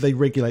mean, they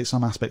regulate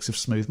some aspects of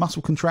smooth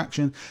muscle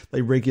contraction.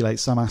 They regulate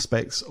some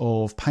aspects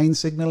of pain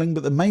signaling.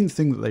 But the main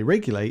thing that they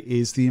regulate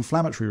is the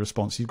inflammatory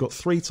response. You've got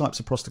 3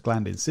 types of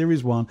prostaglandins: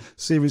 Series 1,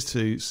 Series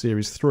 2,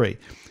 Series 3.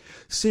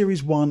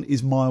 Series 1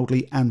 is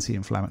mildly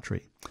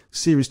anti-inflammatory.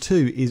 Series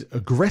 2 is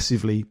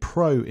aggressively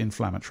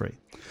pro-inflammatory.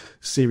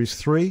 Series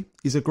 3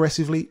 is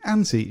aggressively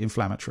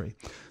anti-inflammatory.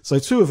 So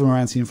 2 of them are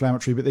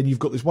anti-inflammatory, but then you've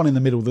got this one in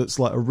the middle that's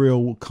like a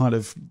real kind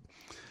of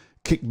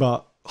kick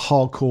butt,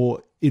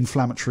 hardcore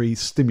inflammatory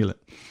stimulant.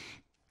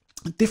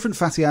 Different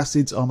fatty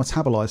acids are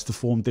metabolized to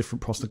form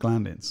different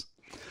prostaglandins.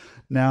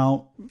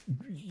 Now,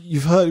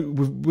 you've heard,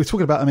 we're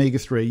talking about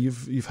omega-3,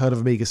 you've heard of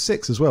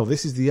omega-6 as well.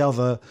 This is the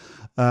other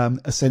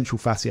essential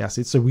fatty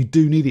acid. So we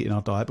do need it in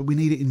our diet, but we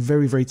need it in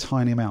very, very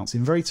tiny amounts.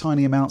 In very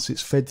tiny amounts,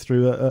 it's fed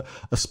through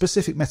a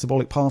specific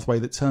metabolic pathway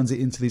that turns it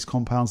into these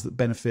compounds that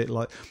benefit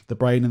like the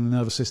brain and the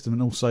nervous system,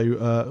 and also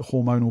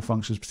hormonal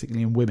functions,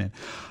 particularly in women.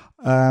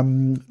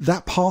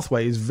 That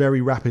pathway is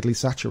very rapidly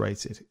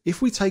saturated.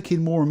 If we take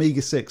in more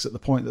omega-6 at the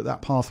point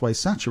that pathway is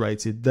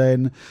saturated,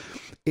 then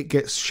it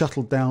gets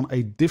shuttled down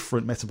a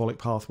different metabolic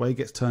pathway,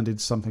 gets turned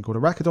into something called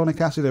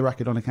arachidonic acid.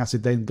 Arachidonic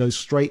acid then goes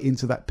straight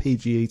into that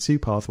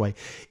PGE2 pathway.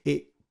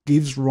 It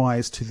gives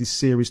rise to the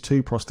series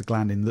 2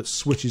 prostaglandin that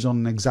switches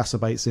on and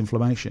exacerbates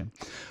inflammation.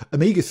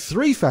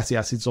 Omega-3 fatty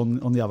acids,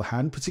 on the other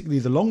hand, particularly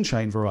the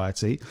long-chain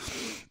variety,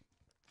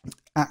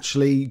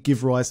 actually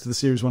give rise to the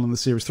series 1 and the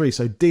series 3.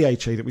 So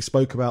DHA that we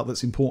spoke about,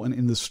 that's important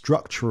in the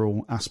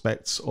structural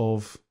aspects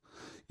of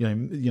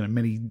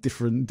many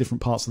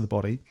different parts of the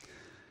body.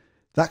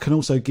 That can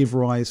also give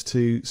rise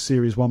to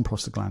series 1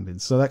 prostaglandins.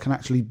 So that can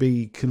actually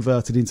be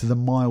converted into the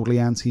mildly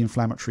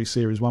anti-inflammatory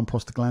series 1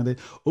 prostaglandin.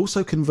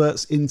 Also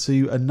converts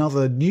into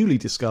another newly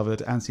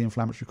discovered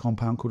anti-inflammatory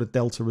compound called a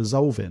delta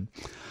resolvin.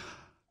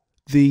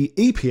 The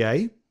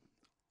EPA,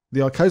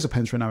 the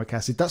icosapentaenoic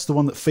acid, that's the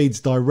one that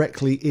feeds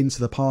directly into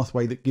the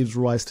pathway that gives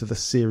rise to the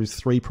series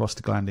 3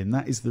 prostaglandin.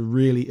 That is the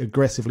really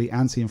aggressively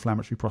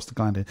anti-inflammatory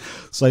prostaglandin.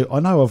 So I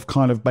know I've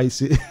kind of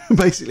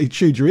basically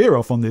chewed your ear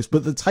off on this,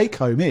 but the take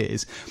home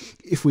is,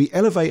 if we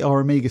elevate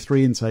our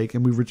omega-3 intake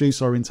and we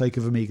reduce our intake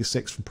of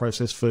omega-6 from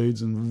processed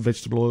foods and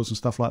vegetable oils and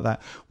stuff like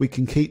that, we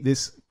can keep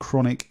this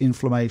chronic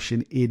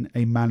inflammation in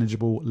a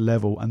manageable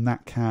level, and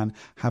that can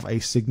have a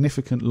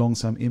significant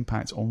long-term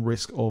impact on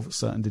risk of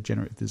certain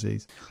degenerative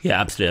disease. Yeah,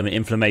 absolutely. I mean,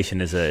 inflammation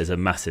is a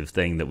massive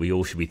thing that we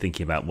all should be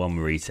thinking about when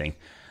we're eating,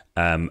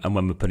 and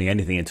when we're putting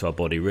anything into our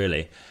body,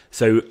 really.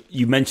 So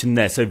you mentioned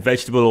there, so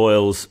vegetable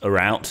oils are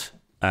out.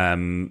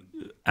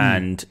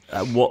 And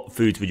what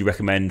foods would you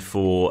recommend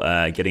for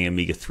getting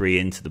omega-3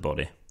 into the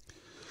body?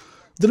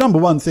 The number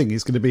one thing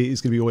is going to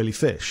be oily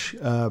fish,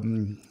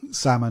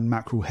 salmon,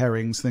 mackerel,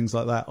 herrings, things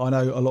like that. I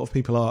know a lot of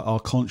people are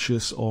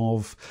conscious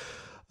of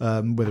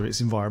whether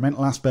it's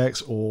environmental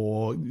aspects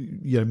or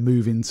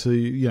move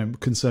into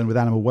concern with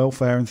animal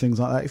welfare and things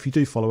like that. If you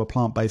do follow a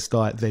plant-based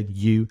diet, then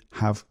you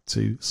have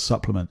to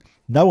supplement.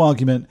 No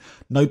argument,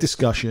 no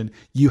discussion.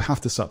 You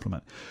have to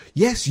supplement.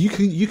 Yes, you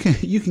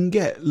can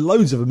get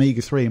loads of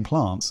omega-3 in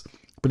plants,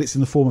 but it's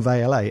in the form of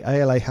ALA.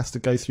 ALA has to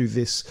go through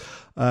this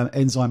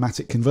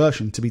enzymatic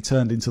conversion to be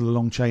turned into the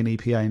long-chain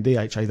EPA and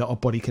DHA that our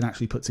body can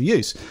actually put to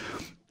use.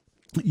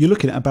 You're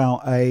looking at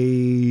about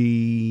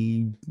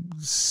a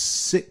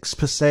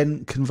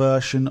 6%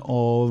 conversion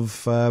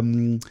of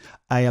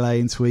ALA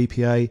into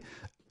EPA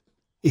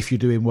if you're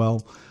doing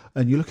well.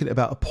 And you're looking at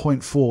about a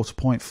 0.4 to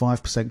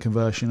 0.5%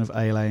 conversion of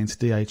ALA into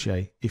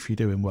DHA if you're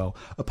doing well.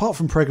 Apart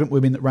from pregnant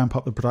women that ramp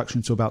up the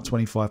production to about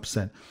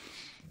 25%.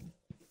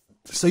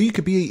 So you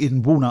could be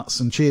eating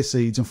walnuts and chia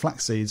seeds and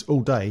flax seeds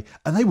all day,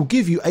 and they will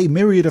give you a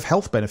myriad of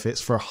health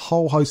benefits for a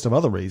whole host of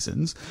other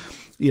reasons.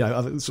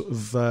 Other sort of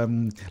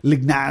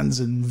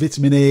lignans and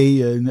vitamin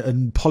E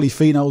and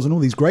polyphenols and all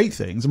these great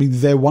things. I mean,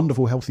 they're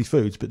wonderful, healthy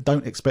foods, but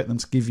don't expect them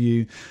to give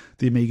you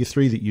the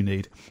omega-3 that you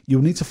need.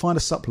 You'll need to find a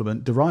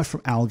supplement derived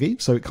from algae,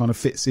 so it kind of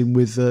fits in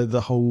with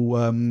the whole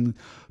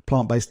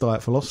plant-based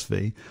diet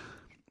philosophy,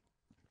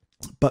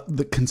 but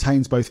that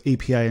contains both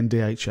EPA and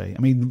DHA.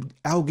 I mean,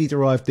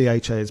 algae-derived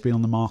DHA has been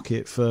on the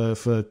market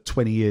for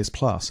 20 years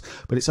plus,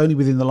 but it's only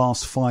within the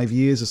last 5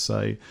 years or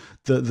so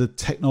that the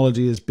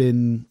technology has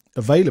been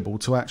available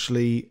to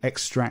actually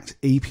extract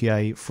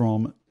EPA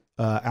from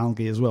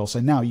algae as well. So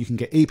now you can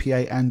get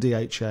EPA and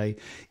DHA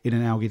in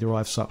an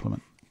algae-derived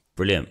supplement.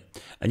 Brilliant.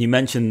 And you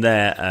mentioned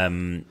there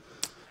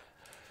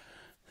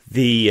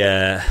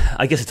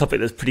I guess a topic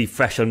that's pretty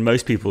fresh on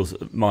most people's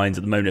minds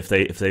at the moment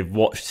if they've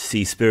watched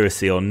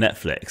Seaspiracy on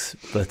Netflix,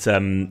 but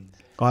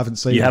I haven't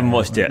seen. You haven't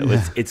watched it.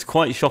 Yeah. It's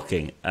quite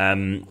shocking,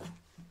 and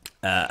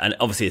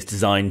obviously it's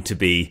designed to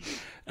be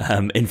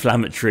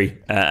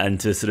inflammatory and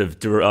to sort of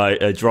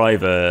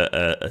drive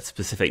a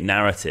specific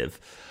narrative.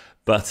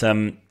 But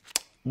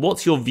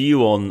what's your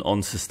view on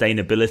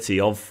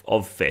sustainability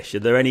of fish? Are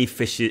there any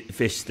fish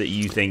that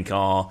you think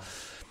are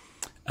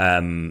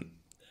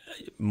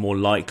more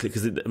likely?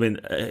 Because I mean,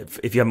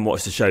 if you haven't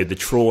watched the show, the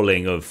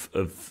trawling of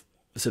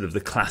sort of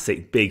the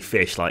classic big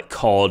fish like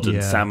cod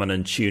and salmon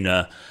and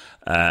tuna,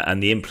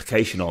 and the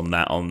implication on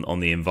that on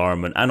the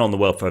environment and on the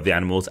welfare of the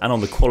animals and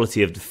on the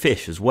quality of the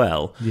fish as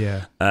well,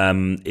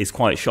 is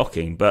quite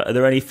shocking. But are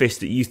there any fish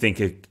that you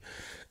think are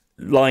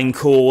line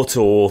caught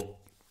or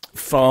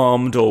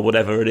farmed or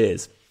whatever it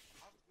is?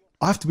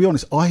 I have to be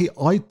honest,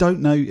 I don't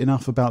know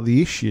enough about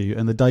the issue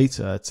and the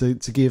data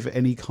to give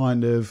any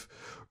kind of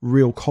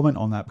real comment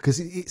on that because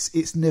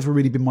it's never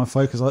really been my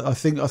focus. I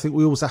think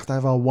we always have to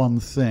have our one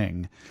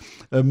thing.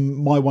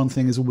 My one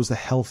thing is always the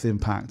health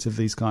impact of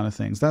these kind of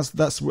things.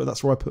 That's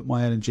where I put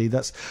my energy.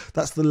 That's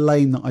the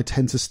lane that I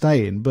tend to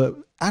stay in. But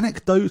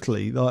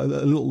anecdotally, like,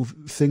 a little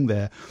thing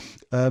there.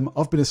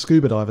 I've been a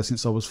scuba diver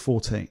since I was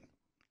 14.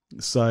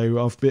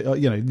 So I've been,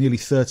 nearly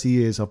 30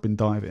 years I've been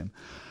diving.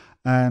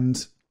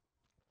 And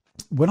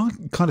when I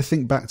kind of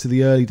think back to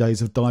the early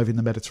days of diving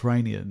the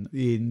Mediterranean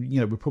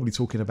we're probably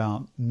talking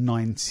about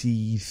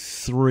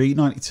 93,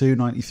 92,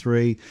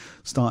 93,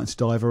 starting to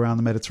dive around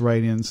the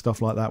Mediterranean,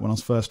 stuff like that when I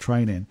was first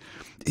training,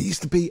 it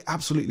used to be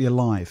absolutely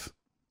alive.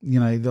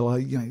 They're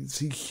like,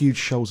 huge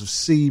shoals of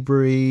sea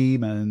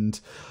bream and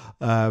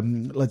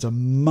loads of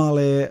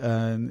mullet,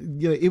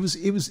 and it was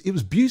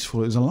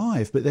beautiful. It was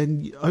alive. But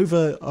then I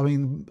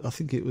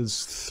think it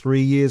was 4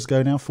 years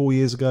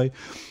ago,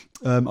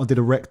 I did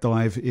a wreck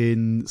dive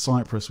in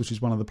Cyprus, which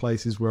is one of the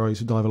places where I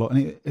used to dive a lot,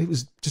 and it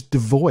was just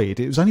devoid.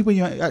 It was only when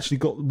you actually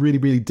got really,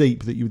 really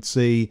deep that you would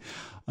see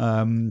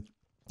some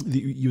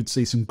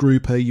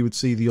grouper, you would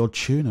see the odd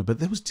tuna, but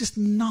there was just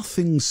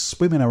nothing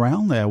swimming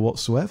around there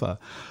whatsoever.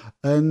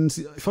 And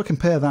if I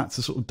compare that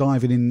to sort of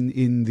diving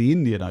in the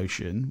Indian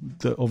Ocean,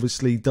 that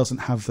obviously doesn't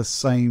have the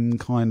same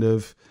kind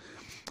of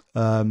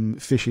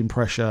fishing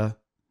pressure,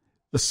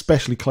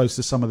 especially close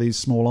to some of these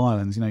small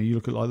islands. You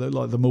look at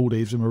like the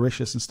Maldives and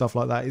Mauritius and stuff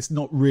like that. It's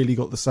not really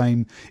got the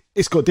same.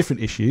 It's got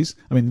different issues.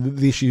 I mean,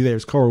 the issue there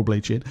is coral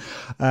bleaching,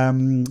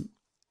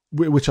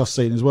 which I've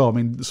seen as well. I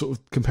mean, sort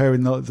of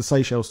comparing the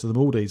Seychelles to the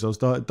Maldives. I was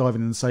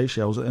diving in the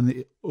Seychelles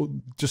and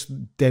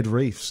just dead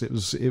reefs. It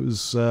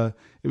was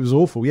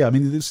awful. Yeah, I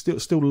mean, there's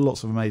still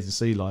lots of amazing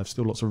sea life,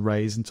 still lots of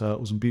rays and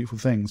turtles and beautiful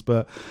things,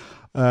 but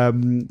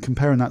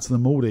comparing that to the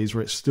Maldives,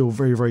 where it's still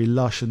very, very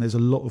lush and there's a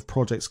lot of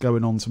projects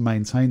going on to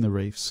maintain the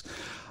reefs,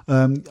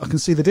 I can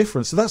see the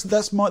difference. So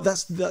that's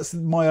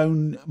my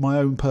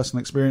own personal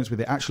experience with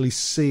it. Actually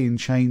seeing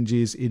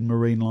changes in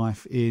marine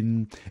life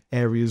in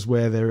areas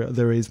where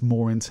there is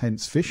more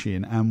intense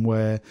fishing, and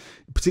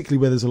particularly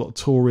where there's a lot of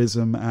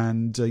tourism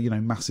and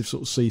massive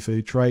sort of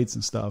seafood trades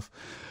and stuff.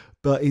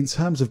 But in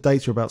terms of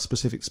data about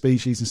specific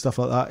species and stuff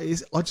like that,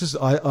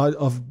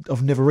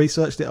 I've never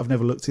researched it. I've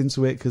never looked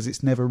into it because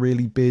it's never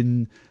really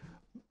been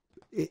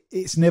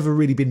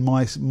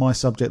my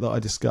subject that I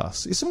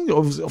discuss. It's something that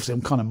obviously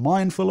I'm kind of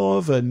mindful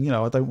of, and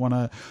I don't want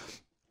to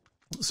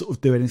sort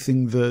of do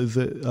anything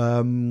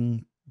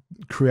that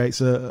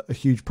creates a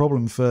huge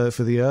problem for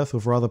the earth or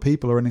for other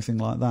people or anything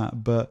like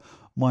that. But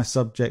my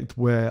subject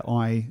where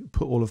I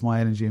put all of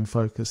my energy and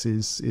focus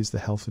is the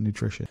health and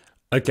nutrition.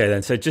 Okay,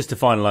 then. So just to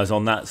finalise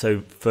on that,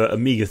 so for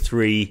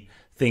omega-3,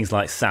 things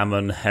like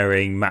salmon,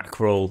 herring,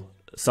 mackerel,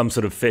 some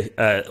sort of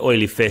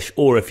oily fish,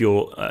 or if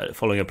you're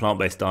following a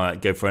plant-based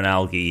diet, go for an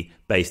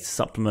algae-based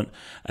supplement.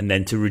 And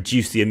then to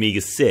reduce the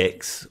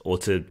omega-6 or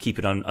to keep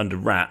it under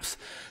wraps,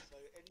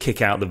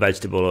 kick out the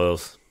vegetable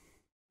oils.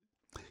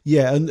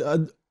 Yeah,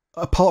 and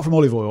apart from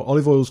olive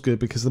oil's good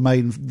because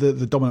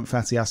the dominant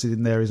fatty acid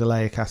in there is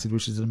oleic acid,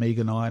 which is an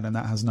omega-9, and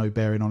that has no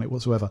bearing on it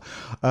whatsoever.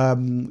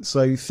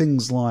 So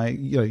things like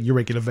your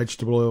regular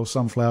vegetable oil,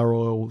 sunflower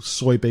oil,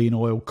 soybean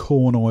oil,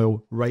 corn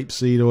oil,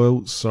 rapeseed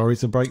oil. Sorry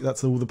to break that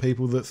to all the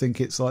people that think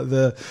it's like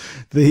the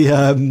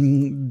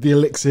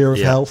elixir of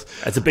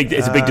health. It's a big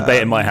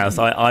debate in my house.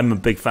 I'm a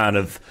big fan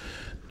of.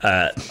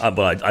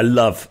 I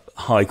love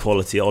high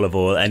quality olive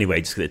oil anyway,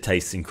 just because it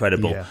tastes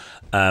incredible. Yeah.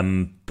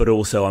 But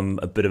also I'm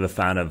a bit of a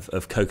fan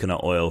of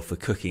coconut oil for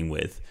cooking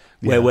with.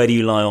 Where do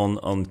you lie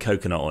on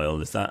coconut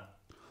oil? Is that?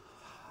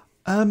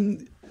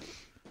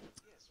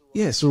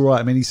 Yeah, it's all right.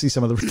 I mean, you see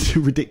some of the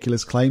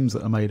ridiculous claims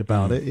that are made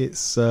about it.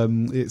 It's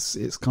kind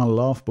of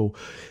laughable.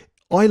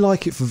 I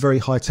like it for very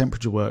high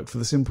temperature work for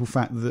the simple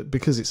fact that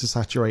because it's a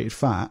saturated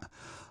fat,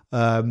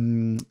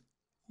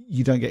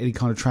 you don't get any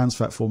kind of trans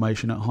fat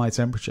formation at high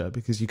temperature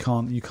because you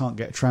can't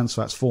get trans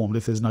fats formed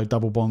if there's no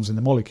double bonds in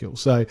the molecule.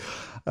 So,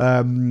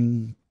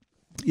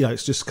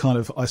 it's just kind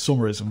of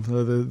isomerism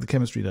for the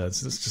chemistry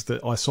nerds. It's just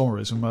that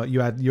isomerism.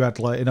 You add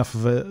like enough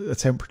of a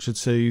temperature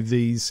to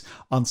these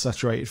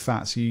unsaturated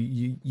fats,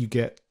 you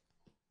get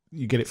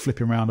it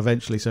flipping around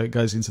eventually, so it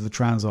goes into the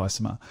trans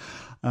isomer.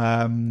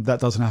 That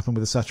doesn't happen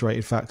with the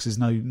saturated fat because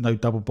there's no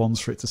double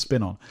bonds for it to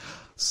spin on.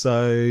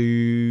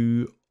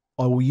 So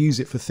I will use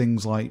it for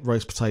things like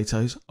roast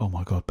potatoes. Oh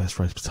my God, best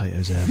roast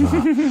potatoes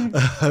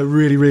ever.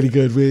 Really, really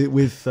good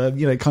with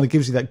it kind of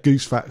gives you that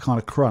goose fat kind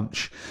of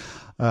crunch.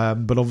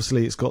 But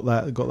obviously it's got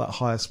that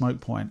higher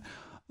smoke point.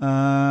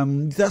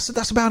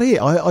 That's about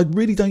it. I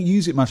really don't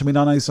use it much. I mean,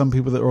 I know some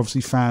people that are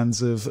obviously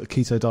fans of a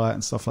keto diet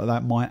and stuff like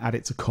that might add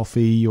it to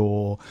coffee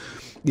or,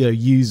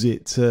 use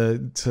it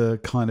to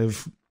kind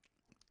of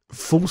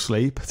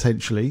falsely,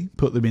 potentially,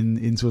 put them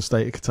into a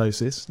state of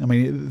ketosis. I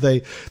mean,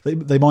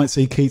 they might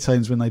see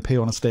ketones when they pee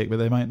on a stick, but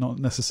they might not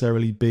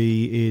necessarily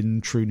be in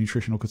true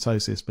nutritional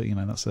ketosis. But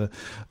that's a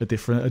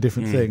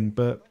different thing.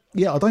 But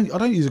yeah, I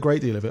don't use a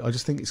great deal of it. I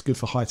just think it's good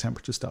for high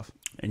temperature stuff.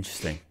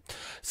 Interesting.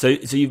 So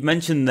you've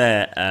mentioned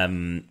there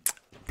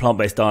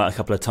plant-based diet a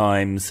couple of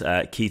times,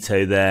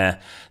 keto there.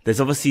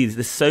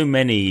 There's so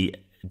many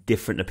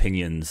different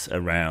opinions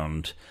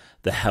around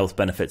the health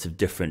benefits of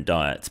different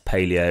diets,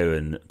 paleo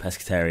and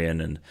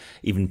pescatarian and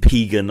even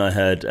pegan. I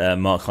heard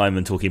Mark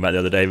Hyman talking about the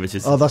other day, which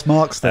is that's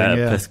Mark's thing,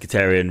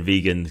 pescatarian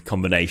vegan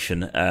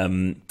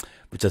combination,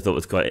 which I thought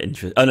was quite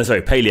interesting. Oh no,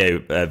 sorry,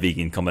 paleo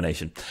vegan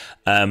combination.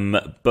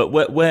 But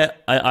where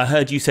I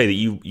heard you say that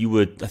you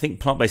were, I think,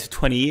 plant-based for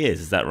 20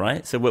 years. Is that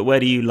right? So where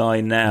do you lie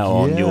now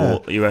on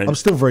your own? I'm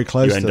still very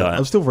close to diet?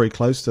 I'm still very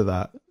close to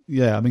that.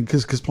 Yeah, I mean,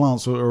 because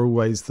plants are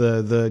always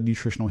the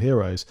nutritional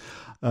heroes.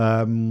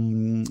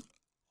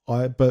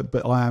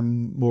 But I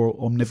am more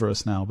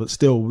omnivorous now, but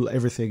still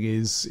everything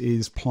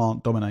is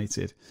plant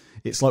dominated.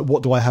 It's like,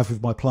 what do I have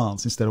with my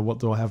plants instead of what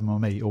do I have with my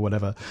meat or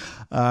whatever.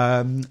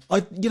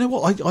 You know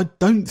what? I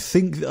don't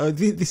think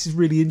this is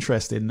really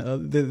interesting.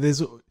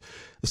 There's,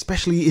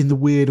 especially in the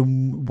weird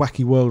and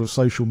wacky world of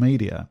social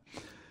media,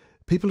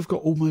 people have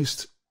got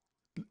almost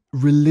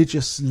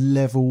religious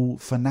level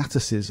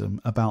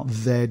fanaticism about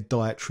their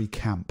dietary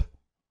camp.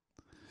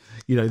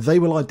 You know, they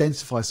will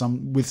identify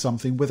with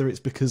something, whether it's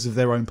because of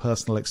their own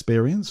personal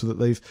experience, or that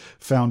they've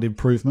found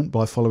improvement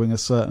by following a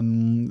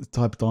certain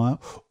type of diet,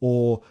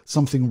 or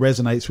something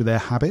resonates with their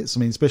habits. I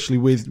mean, especially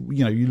with,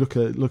 you know, you look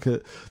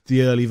at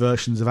the early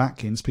versions of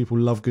Atkins, people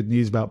love good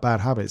news about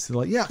bad habits. They're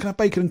like, yeah, I can have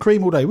bacon and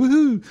cream all day,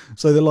 woohoo!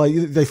 So they're like,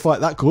 they fight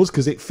that cause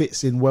because it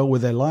fits in well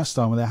with their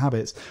lifestyle, with their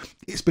habits.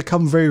 It's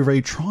become very,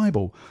 very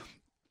tribal.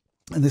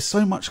 And there's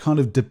so much kind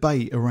of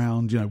debate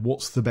around, you know,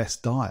 what's the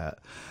best diet.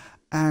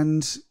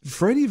 And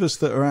for any of us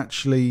that are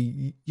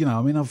actually, you know,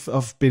 I mean,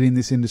 I've been in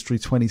this industry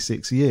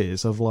 26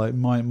 years. I've like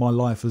my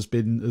life has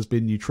been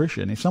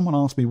nutrition. If someone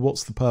asked me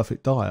what's the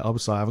perfect diet, I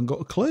would say I haven't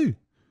got a clue.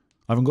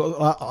 I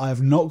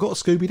have not got a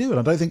Scooby-Doo, and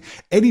I don't think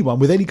anyone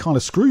with any kind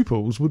of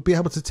scruples would be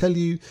able to tell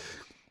you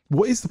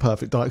what is the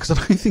perfect diet, because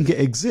I don't think it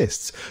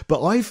exists.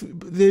 But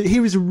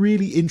here is a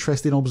really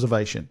interesting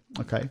observation.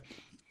 Okay,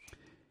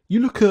 you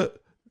look at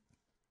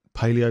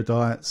paleo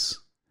diets,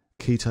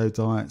 keto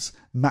diets,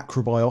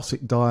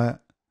 macrobiotic diet,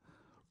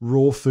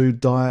 raw food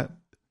diet,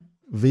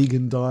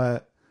 vegan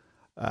diet,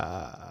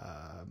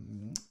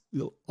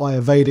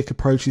 Ayurvedic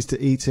approaches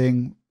to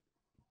eating,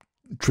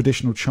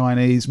 traditional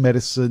Chinese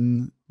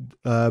medicine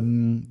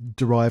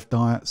derived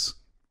diets.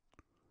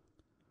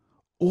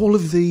 All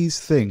of these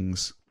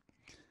things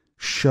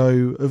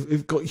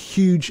have got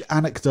huge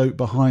anecdote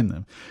behind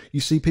them.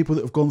 You see people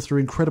that have gone through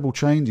incredible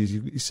changes.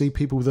 You see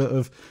people that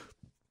have,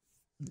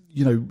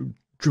 you know,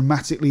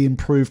 dramatically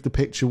improved the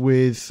picture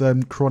with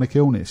chronic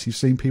illness. You've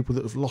seen people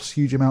that have lost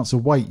huge amounts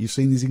of weight. You've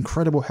seen these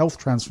incredible health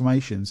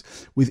transformations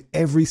with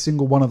every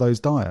single one of those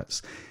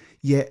diets.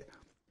 Yet,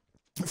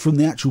 from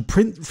the actual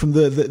from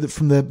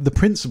the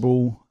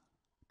principal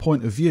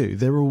point of view,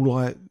 they're all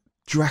like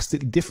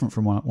drastically different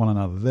from one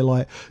another. They're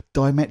like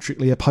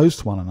diametrically opposed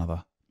to one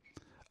another,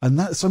 and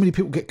that so many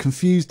people get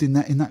confused in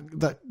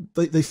that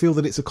they feel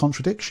that it's a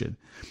contradiction,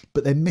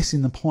 but they're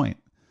missing the point.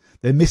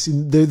 They're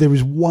missing. There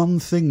is one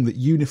thing that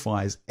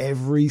unifies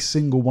every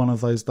single one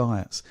of those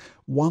diets.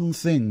 One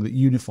thing that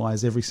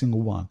unifies every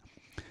single one.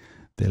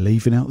 They're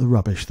leaving out the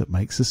rubbish that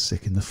makes us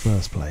sick in the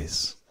first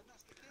place.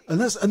 And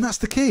that's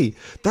the key.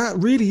 That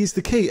really is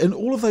the key. And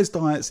all of those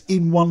diets,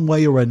 in one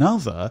way or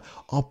another,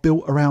 are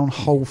built around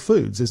whole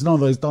foods. There's none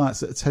of those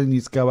diets that are telling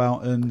you to go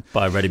out and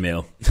buy a ready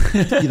meal.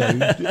 You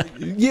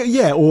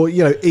know, or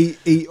you know,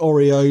 eat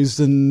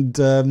Oreos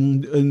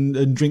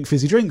and drink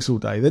fizzy drinks all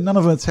day. None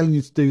of them are telling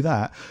you to do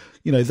that.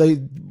 You know,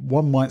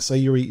 one might say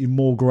you're eating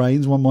more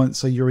grains, one might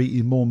say you're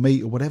eating more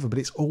meat or whatever, but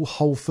it's all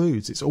whole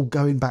foods. It's all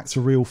going back to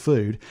real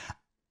food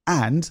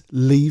and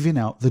leaving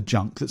out the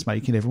junk that's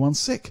making everyone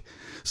sick.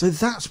 So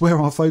that's where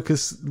our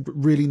focus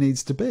really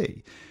needs to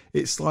be.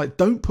 It's like,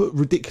 don't put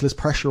ridiculous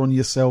pressure on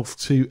yourself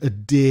to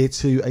adhere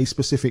to a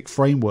specific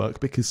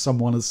framework because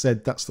someone has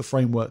said that's the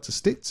framework to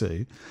stick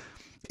to.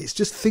 It's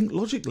just think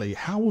logically.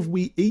 How have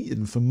we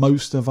eaten for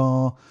most of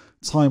our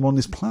time on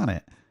this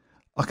planet?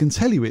 I can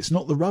tell you it's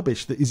not the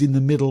rubbish that is in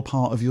the middle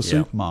part of your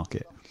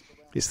supermarket.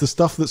 It's the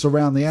stuff that's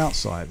around the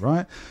outside,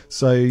 right?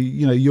 So,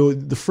 you know,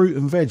 the fruit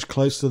and veg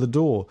close to the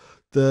door,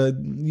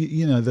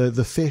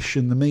 the fish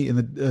and the meat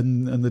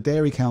and the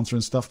dairy counter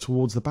and stuff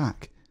towards the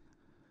back.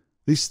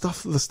 The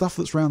stuff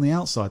that's around the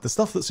outside, the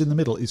stuff that's in the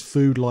middle is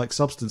food-like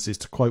substances,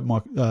 to quote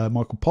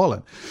Michael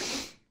Pollan.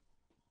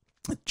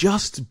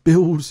 Just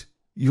build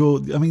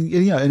I mean,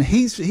 you know, and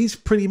he's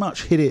pretty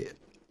much hit it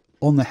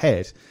on the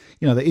head.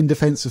 You know, the in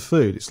defense of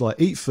food, it's like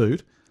eat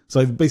food.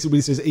 So basically, when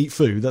he says eat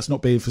food, that's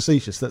not being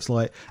facetious. That's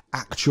like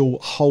actual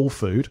whole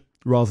food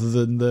rather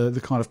than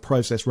the kind of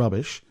processed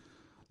rubbish.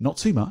 Not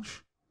too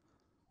much,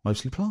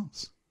 mostly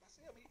plants.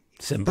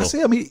 Simple. That's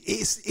it. I mean,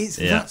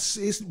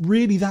 it's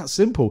really that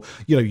simple.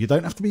 You know, you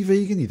don't have to be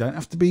vegan. You don't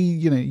have to be,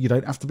 you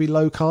don't have to be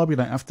low carb. You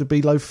don't have to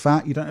be low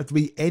fat. You don't have to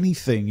be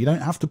anything. You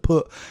don't have to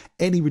put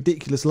any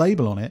ridiculous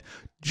label on it.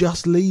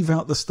 Just leave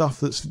out the stuff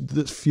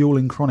that's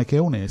fueling chronic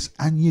illness,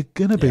 and you're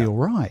gonna be all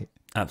right.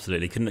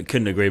 Absolutely,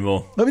 couldn't agree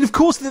more. I mean, of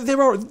course,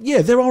 there are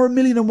a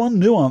million and one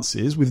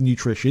nuances with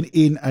nutrition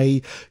in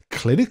a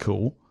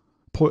clinical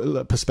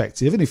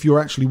perspective, and if you're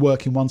actually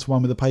working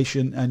one-to-one with a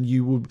patient and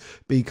you will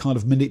be kind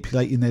of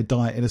manipulating their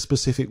diet in a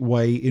specific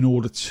way in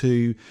order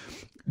to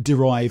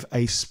derive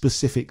a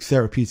specific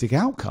therapeutic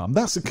outcome,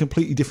 that's a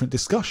completely different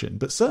discussion.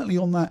 But certainly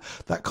on that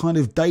kind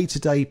of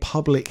day-to-day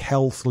public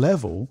health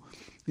level,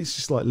 it's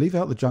just like, leave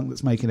out the junk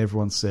that's making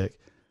everyone sick,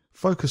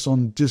 focus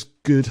on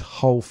just good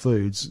whole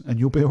foods, and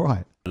you'll be all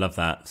right. I love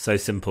that. So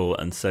simple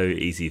and so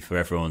easy for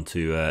everyone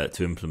to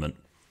implement.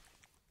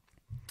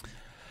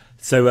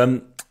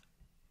 So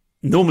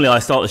normally I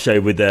start the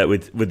show with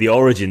the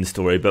origin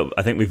story, but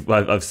I think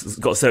I've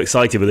got so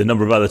excited with a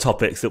number of other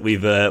topics that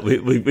we've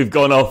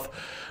gone off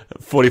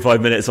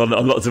 45 minutes on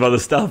lots of other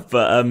stuff.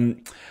 But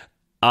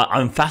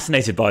I'm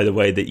fascinated by the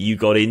way that you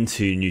got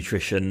into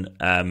nutrition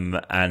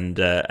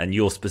and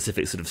your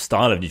specific sort of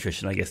style of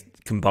nutrition, I guess,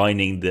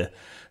 combining the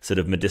sort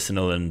of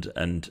medicinal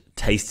and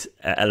taste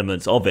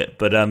elements of it.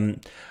 But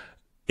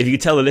if you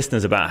could tell the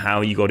listeners about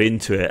how you got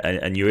into it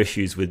and your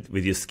issues with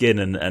your skin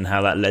and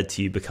how that led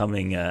to you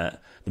becoming the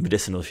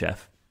medicinal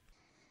chef.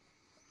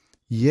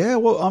 Yeah,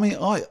 well, I mean,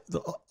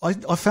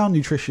 I found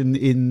nutrition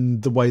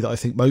in the way that I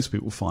think most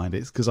people find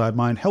it, because I had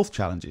my own health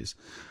challenges.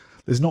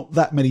 There's not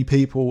that many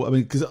people, I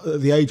mean, because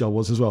at the age I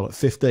was as well, at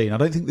 15, I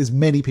don't think there's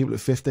many people at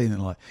 15 that are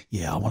like,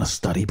 yeah, I want to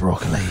study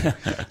broccoli. Do you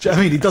know what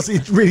I mean?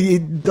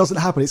 It doesn't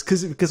happen. It's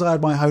because I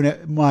had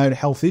my own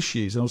health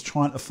issues, and I was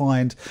trying to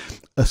find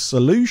a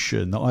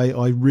solution that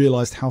I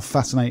realised how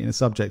fascinating a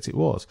subject it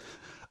was.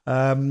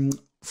 From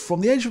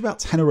the age of about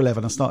 10 or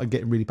 11, I started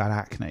getting really bad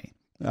acne.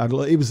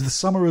 It was the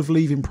summer of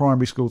leaving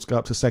primary school to go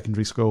up to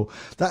secondary school.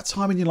 That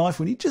time in your life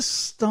when you just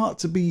start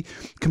to be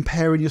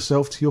comparing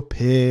yourself to your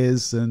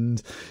peers,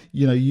 and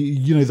you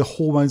know the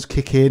hormones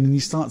kick in, and you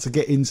start to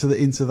get into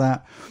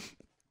that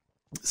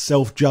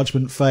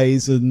self-judgment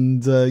phase,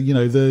 and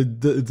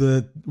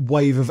the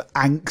wave of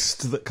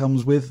angst that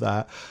comes with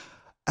that.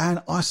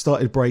 And I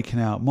started breaking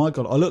out. My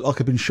God, I looked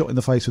like I'd been shot in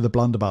the face with a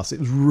blunderbuss. It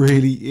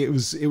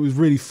was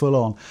really full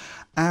on.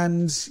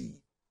 And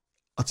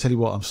I'll tell you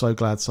what, I'm so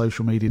glad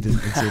social media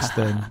didn't exist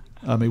then.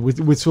 I mean,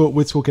 we're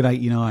talking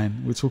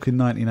 89. We're talking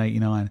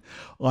 1989.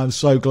 I'm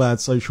so glad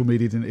social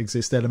media didn't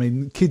exist then. I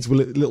mean, kids were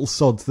little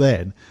sods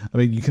then. I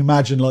mean, you can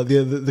imagine like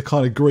the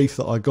kind of grief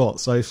that I got.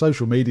 So if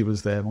social media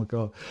was there, my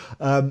God.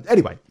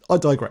 Anyway, I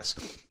digress.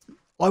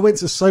 I went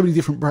to so many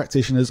different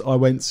practitioners. I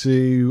went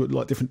to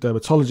like different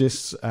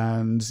dermatologists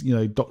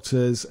and,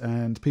 doctors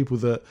and people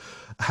that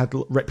had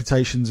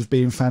reputations of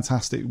being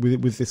fantastic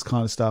with this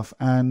kind of stuff.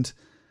 And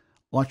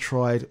I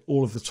tried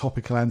all of the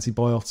topical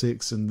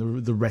antibiotics and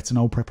the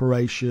retinol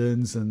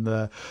preparations and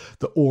the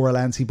oral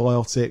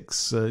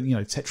antibiotics,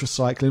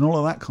 tetracycline, all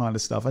of that kind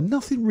of stuff. And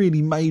nothing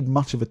really made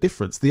much of a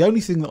difference. The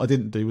only thing that I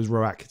didn't do was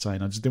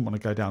Roaccutane. I just didn't want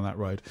to go down that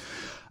road.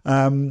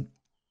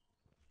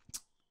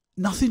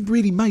 Nothing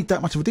really made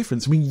that much of a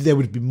difference. I mean, there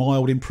would be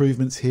mild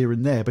improvements here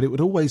and there, but it would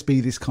always be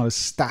this kind of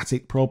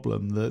static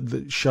problem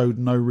that showed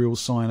no real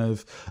sign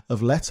of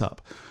let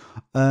up.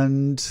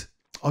 And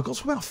I got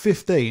to about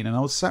 15 and I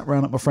was sat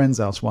around at my friend's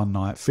house one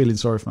night feeling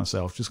sorry for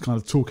myself, just kind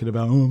of talking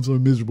about, I'm so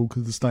miserable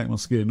because of the state of my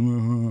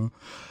skin.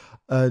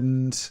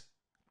 And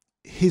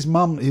his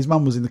mum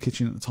was in the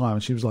kitchen at the time,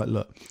 and she was like,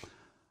 look,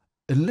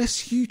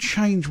 unless you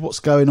change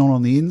what's going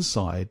on the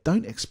inside,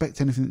 don't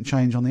expect anything to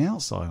change on the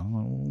outside. I'm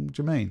like, well, what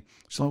do you mean?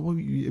 She's like, well,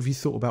 have you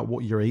thought about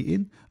what you're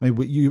eating? I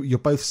mean, you're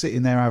both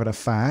sitting there having a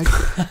fag.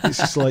 It's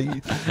just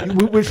like,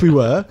 which we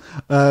were.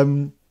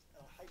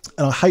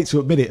 And I hate to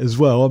admit it as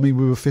well. I mean,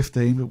 we were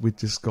 15, but we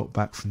just got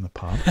back from the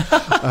pub.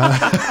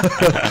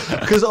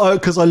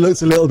 Because I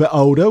looked a little bit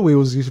older. We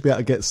always used to be able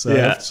to get served.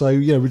 Yeah. So,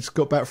 we just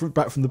got back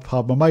from the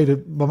pub. My mate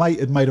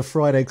had made a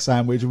fried egg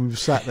sandwich, and we were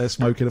sat there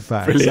smoking a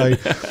fag.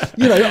 Brilliant.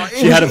 So,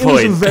 she had a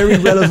point. It was very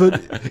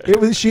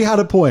relevant. She had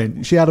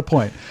a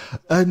point.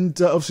 And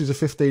obviously, as a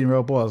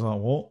 15-year-old boy, I was like,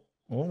 what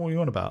were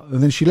you on about?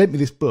 And then she lent me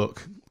this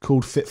book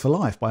called Fit for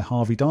Life by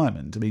Harvey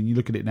Diamond. I mean, you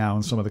look at it now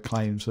and some of the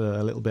claims are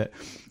a little bit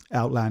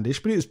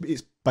outlandish, but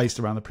it's based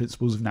around the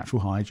principles of natural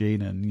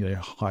hygiene and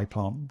high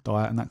plant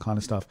diet and that kind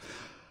of stuff.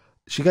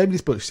 She gave me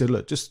this book. She said,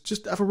 look,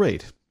 just have a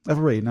read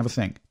and have a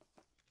think.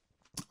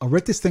 I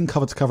read this thing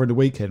cover to cover in the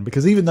weekend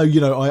because even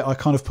though I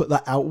kind of put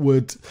that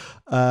outward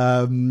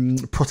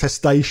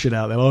protestation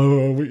out there,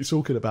 what are you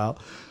talking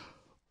about?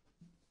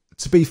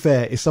 To be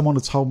fair, if someone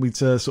had told me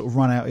to sort of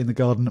run out in the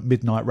garden at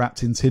midnight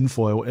wrapped in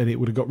tinfoil and it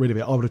would have got rid of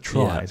it, I would have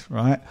tried,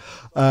 right?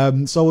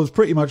 So I was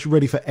pretty much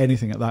ready for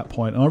anything at that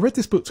point. And I read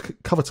this book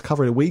cover to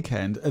cover in a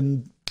weekend,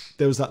 and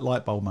there was that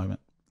light bulb moment.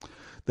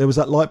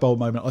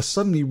 I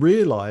suddenly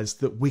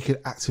realised that we could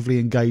actively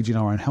engage in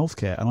our own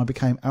healthcare, and I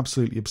became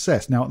absolutely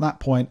obsessed. Now, at that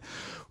point,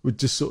 we'd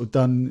just sort of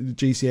done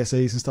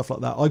GCSEs and stuff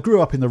like that. I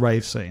grew up in the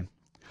rave scene.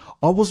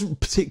 I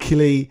wasn't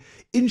particularly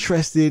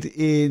interested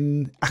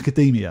in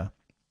academia.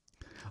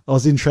 I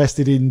was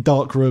interested in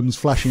dark rooms,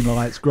 flashing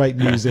lights, great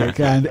music,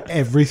 and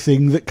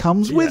everything that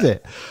comes with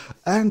it.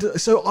 And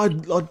so I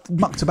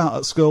mucked about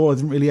at school. I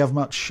didn't really have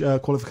much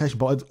qualification,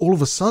 but I all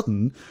of a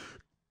sudden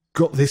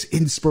got this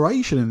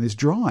inspiration and this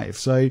drive.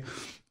 So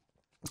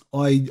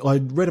I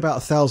read about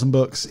 1,000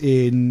 books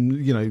in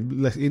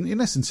in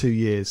less than 2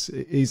 years.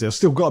 Easy. I've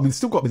still got them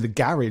in the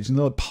garage, and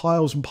there are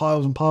piles and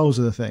piles and piles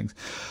of the things.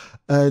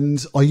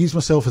 And I used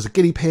myself as a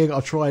guinea pig.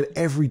 I tried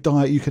every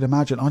diet you could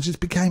imagine. I just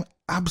became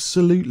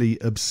absolutely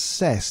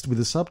obsessed with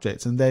the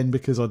subject. And then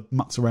because I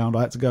mucked around,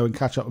 I had to go and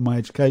catch up with my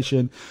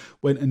education.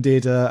 Went and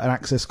did an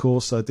access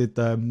course. So I did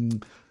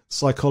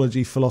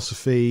psychology,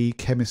 philosophy,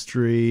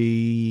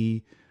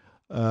 chemistry,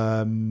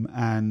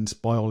 and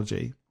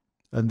biology.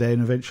 And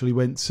then eventually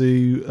went to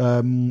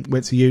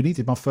uni,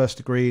 did my first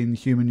degree in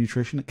human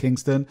nutrition at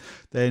Kingston,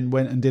 then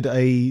went and did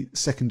a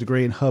second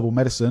degree in herbal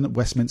medicine at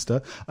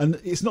Westminster. And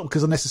it's not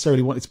because I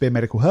necessarily wanted to be a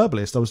medical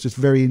herbalist. I was just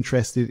very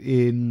interested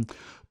in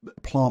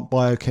plant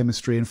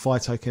biochemistry and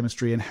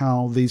phytochemistry and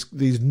how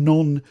these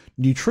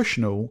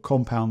non-nutritional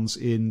compounds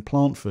in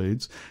plant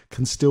foods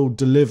can still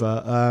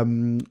deliver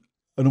an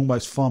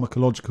almost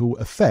pharmacological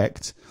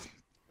effect,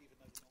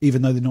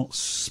 even though they're not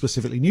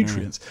specifically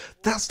nutrients.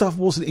 That stuff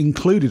wasn't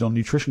included on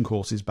nutrition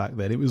courses back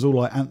then. It was all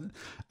like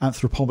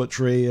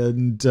anthropometry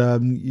and,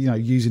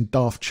 using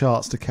daft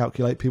charts to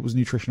calculate people's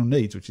nutritional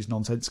needs, which is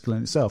nonsensical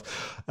in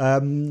itself.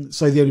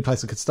 So the only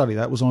place I could study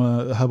that was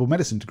on a herbal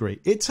medicine degree.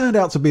 It turned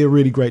out to be a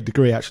really great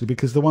degree, actually,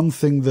 because the one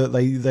thing that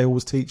they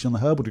always teach on the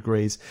herbal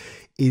degrees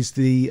is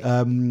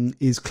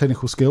is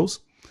clinical skills.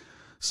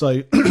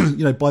 So,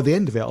 by the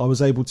end of it, I was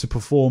able to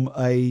perform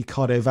a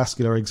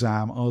cardiovascular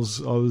exam.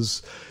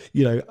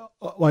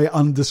 I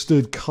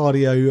understood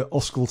cardio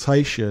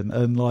auscultation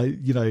and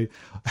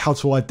how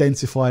to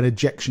identify an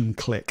ejection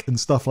click and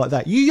stuff like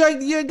that. You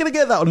ain't going to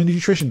get that on a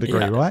nutrition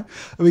degree, right?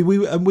 I mean,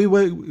 we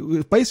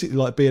were basically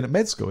like being at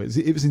med school.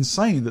 It was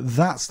insane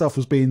that stuff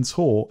was being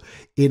taught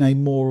in a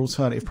more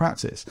alternative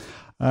practice.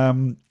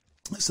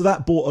 So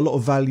that brought a lot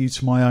of value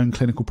to my own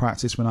clinical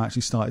practice when I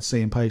actually started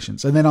seeing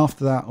patients. And then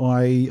after that,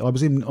 I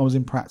was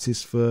in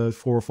practice for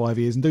 4 or 5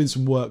 years and doing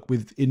some work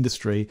with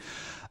industry,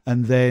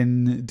 and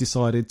then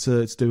decided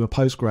to do a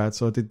postgrad.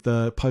 So I did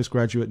the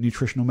postgraduate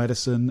nutritional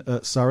medicine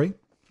at Surrey.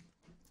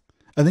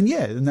 And then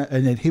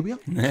and then here we are.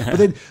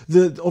 But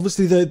then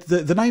obviously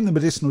the name The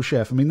Medicinal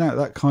Chef. I mean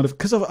that kind of,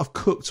 because I've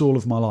cooked all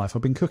of my life.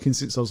 I've been cooking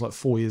since I was like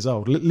 4 years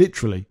old.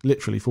 Literally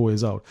 4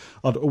 years old.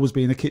 I'd always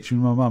be in the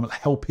kitchen with my mum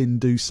helping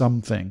do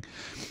something.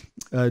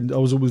 And I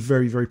was always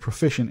very, very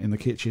proficient in the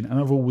kitchen, and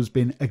I've always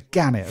been a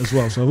gannet as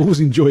well. So I've always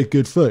enjoyed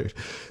good food.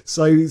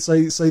 So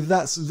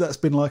that's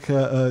been like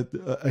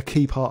a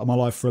key part of my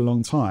life for a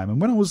long time.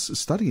 And when I was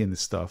studying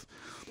this stuff,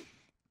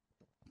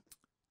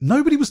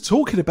 nobody was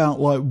talking about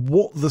like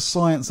what the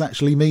science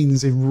actually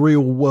means in real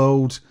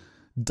world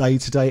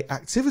day-to-day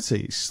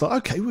activities. It's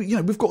like, okay,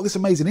 we've got this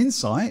amazing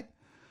insight,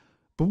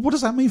 but what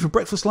does that mean for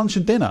breakfast, lunch,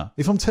 and dinner?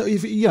 If I'm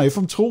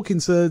talking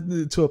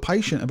to a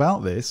patient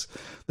about this,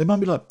 they might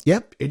be like,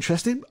 "Yep,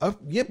 interesting. Oh,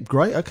 yep,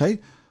 great. Okay,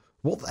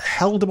 what the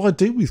hell do I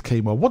do with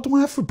quinoa? What do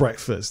I have for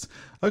breakfast?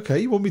 Okay,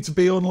 you want me to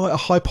be on like a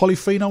high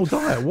polyphenol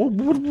diet? What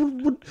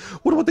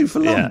do I do for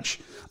lunch?"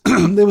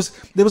 There was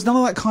none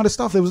of that kind of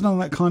stuff. There was none of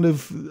that kind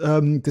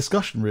of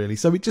discussion, really.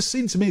 So it just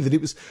seemed to me that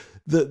it was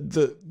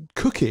that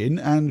cooking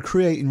and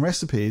creating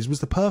recipes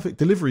was the perfect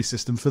delivery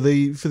system for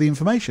the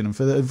information and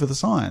for the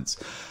science.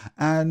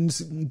 And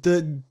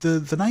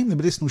the name The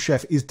Medicinal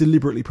Chef is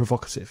deliberately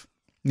provocative.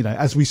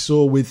 As we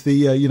saw with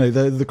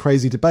the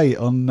crazy debate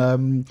on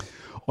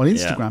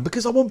Instagram,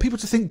 because I want people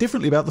to think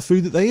differently about the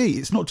food that they eat.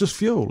 It's not just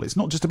fuel. It's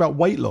not just about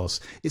weight loss.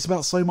 It's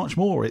about so much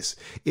more.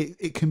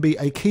 It can be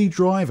a key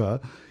driver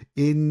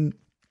in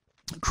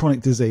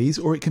chronic disease,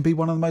 or it can be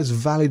one of the most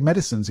valid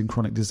medicines in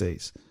chronic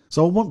disease.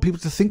 So I want people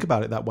to think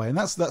about it that way, and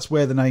that's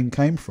where the name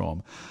came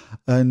from,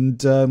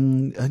 and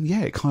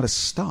it kind of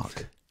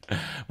stuck.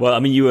 Well, I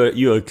mean, you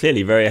were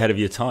clearly very ahead of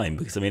your time,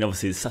 because I mean,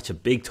 obviously, it's such a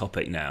big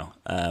topic now,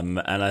 and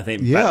I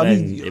think back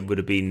then it would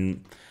have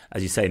been,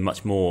 as you say,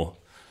 much more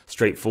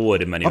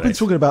straightforward in many ways. I've been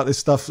talking about this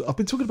stuff since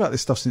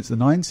the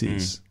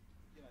 90s.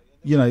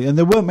 And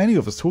there weren't many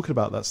of us talking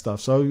about that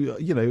stuff. So,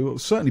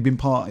 certainly been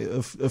part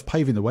of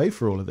paving the way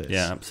for all of this.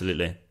 Yeah,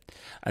 absolutely.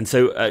 And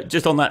so,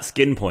 just on that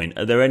skin point,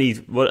 are there any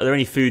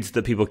foods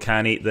that people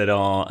can eat that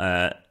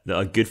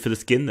are good for the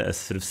skin, that are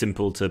sort of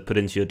simple to put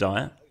into your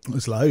diet?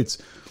 There's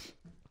loads.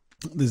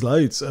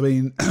 I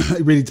mean,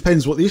 it really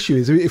depends what the issue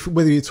is.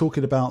 Whether you're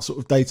talking about sort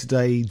of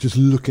day-to-day, just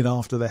looking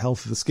after the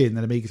health of the skin,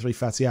 then omega-3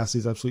 fatty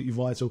acids absolutely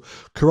vital.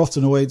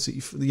 Carotenoids,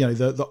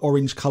 the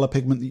orange colour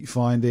pigment that you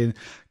find in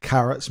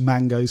carrots,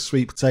 mangoes,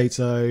 sweet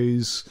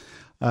potatoes,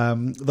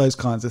 those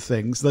kinds of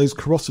things. Those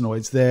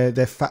carotenoids,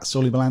 they're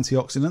fat-soluble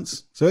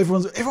antioxidants. So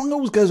everyone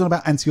always goes on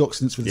about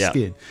antioxidants for the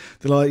skin.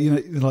 They're like,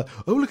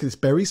 oh, look at this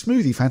berry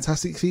smoothie,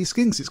 fantastic for your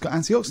skin because it's got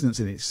antioxidants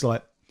in it. It's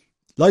like,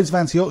 loads of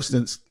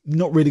antioxidants,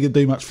 not really going to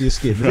do much for your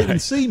skin. The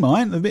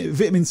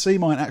vitamin C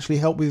might actually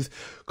help with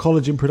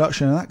collagen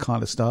production and that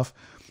kind of stuff.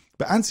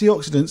 But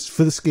antioxidants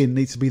for the skin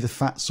need to be the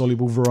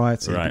fat-soluble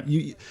variety.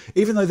 Right.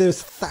 Even though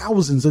there's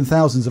thousands and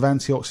thousands of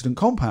antioxidant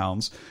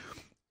compounds,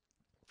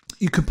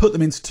 you can put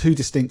them into two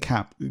distinct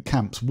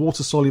camps: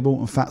 water soluble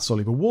and fat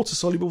soluble. Water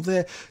soluble,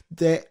 they're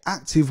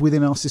active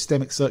within our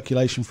systemic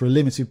circulation for a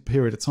limited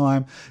period of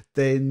time.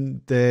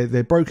 Then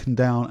they're broken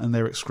down and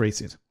they're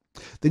excreted.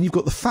 Then you've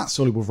got the fat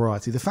soluble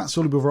variety. The fat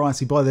soluble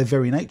variety, by their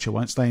very nature,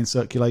 won't stay in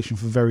circulation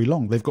for very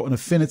long. They've got an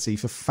affinity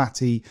for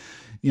fatty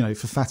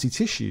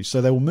tissues,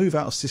 so they will move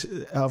out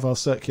of our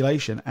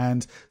circulation.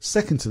 And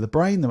second to the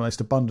brain, the most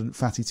abundant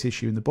fatty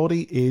tissue in the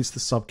body is the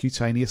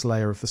subcutaneous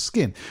layer of the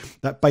skin,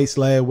 that base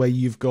layer where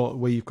you've got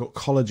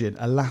collagen,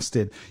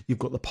 elastin. You've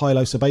got the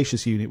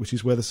pilosebaceous unit, which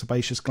is where the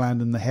sebaceous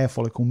gland and the hair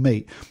follicle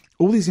meet.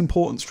 All these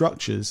important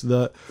structures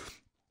that,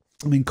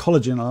 I mean,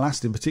 collagen and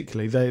elastin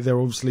particularly, they're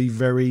obviously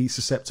very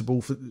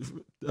susceptible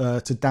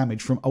to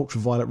damage from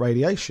ultraviolet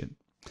radiation.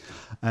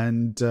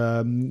 And,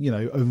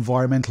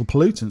 environmental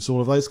pollutants,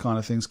 all of those kind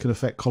of things can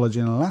affect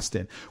collagen and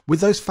elastin. With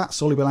those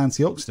fat-soluble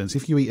antioxidants,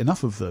 if you eat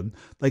enough of them,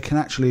 they can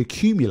actually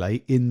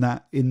accumulate in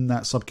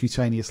that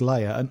subcutaneous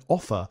layer and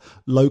offer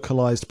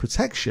localized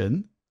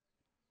protection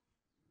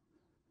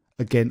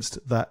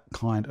against that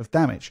kind of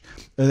damage.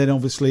 And then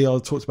obviously I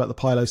talked about the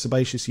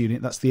pilosebaceous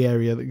unit. That's the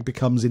area that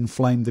becomes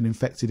inflamed and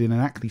infected in an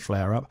acne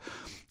flare-up.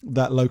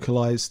 That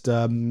localized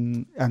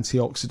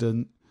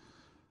antioxidant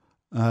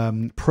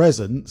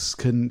presence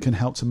can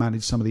help to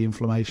manage some of the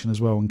inflammation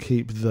as well and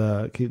keep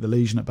the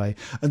lesion at bay.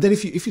 And then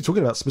if you're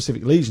talking about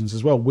specific lesions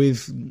as well,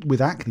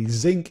 with acne,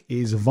 zinc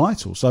is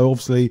vital. So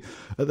obviously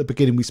at the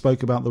beginning we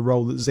spoke about the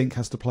role that zinc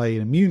has to play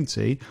in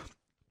immunity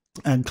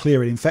and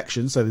clearing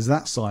infections, so there's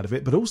that side of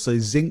it, but also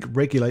zinc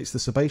regulates the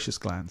sebaceous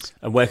glands.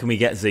 And where can we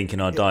get zinc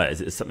in our diet? Is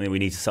it something that we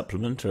need to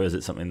supplement, or is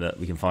it something that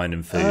we can find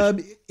in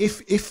food?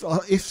 If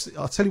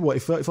I'll tell you what,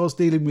 if I was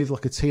dealing with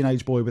like a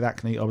teenage boy with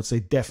acne, I would say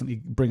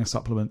definitely bring a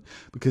supplement,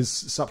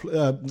 because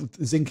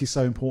zinc is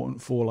so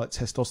important for like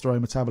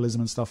testosterone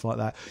metabolism and stuff like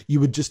that. You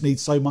would just need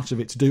so much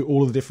of it to do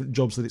all of the different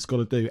jobs that it's got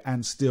to do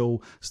and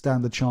still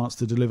stand the chance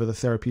to deliver the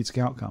therapeutic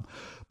outcome.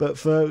 But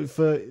for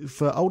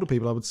older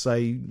people, I would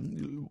say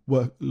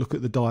look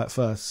at the diet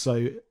first.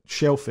 So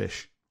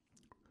shellfish,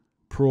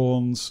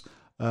 prawns,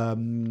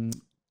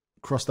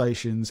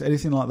 crustaceans,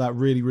 anything like that,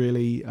 really,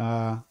 really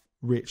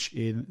rich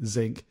in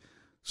zinc.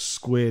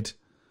 Squid,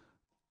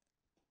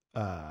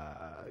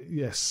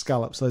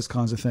 scallops, those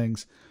kinds of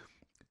things.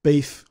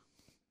 Beef,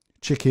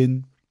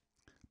 chicken,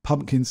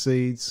 pumpkin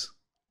seeds,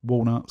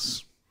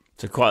 walnuts.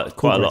 So quite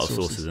a lot of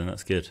sources, and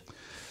that's good.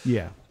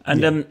 Yeah.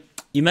 And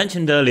you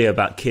mentioned earlier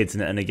about kids,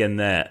 and again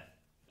there,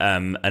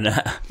 and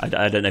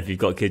I don't know if you've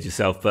got kids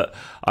yourself, but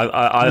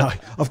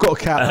I've got a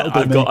cat.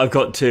 I've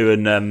got two,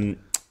 and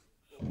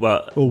the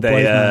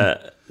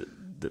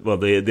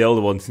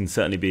older ones can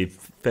certainly be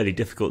fairly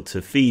difficult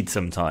to feed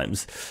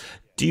sometimes.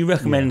 Do you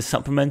recommend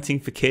supplementing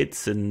for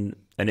kids? And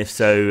if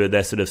so,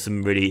 there's sort of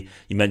some really,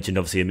 you mentioned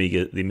obviously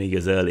the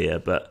omegas earlier,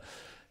 but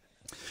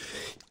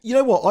you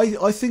know what?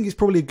 I think it's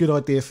probably a good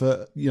idea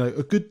for,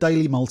 a good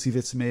daily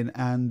multivitamin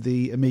and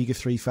the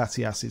omega-3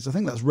 fatty acids. I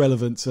think that's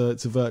relevant to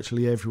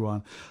virtually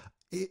everyone.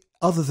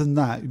 Other than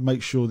that,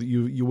 make sure that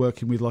you're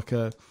working with like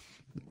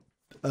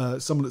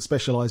someone that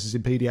specialises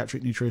in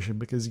paediatric nutrition,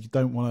 because you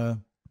don't want to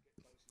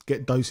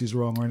get doses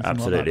wrong or anything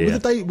like that.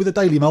 Yeah. With a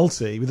daily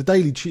multi, with a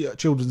daily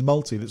children's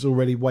multi that's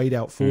already weighed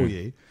out for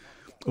you,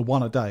 or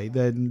one a day,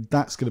 then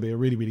that's going to be a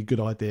really, really good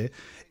idea.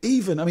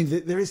 Even, I mean,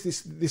 there is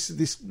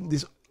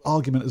this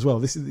argument as well.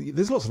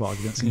 There's lots of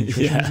arguments in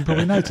nutrition, as you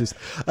probably noticed.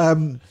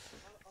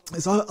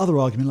 There's other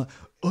argument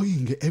like, you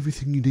can get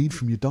everything you need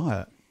from your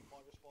diet.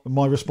 And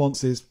my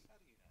response is,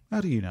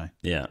 how do you know?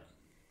 Yeah.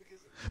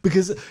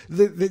 Because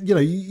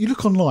you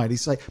look online, you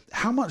say,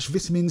 how much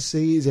vitamin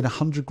C is in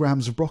 100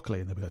 grams of broccoli?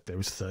 And they'll be like, there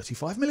is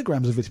 35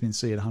 milligrams of vitamin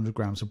C in 100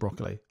 grams of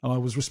broccoli. And I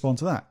always respond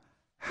to that,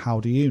 how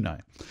do you know?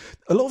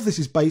 A lot of this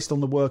is based on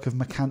the work of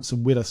McCants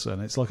and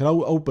Widdowson. It's like an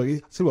old book. I'll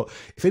tell you what,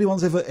 if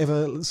anyone's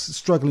ever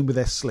struggling with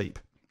their sleep,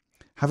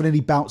 having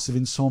any bouts of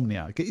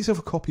insomnia, get yourself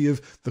a copy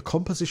of The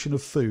Composition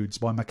of Foods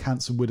by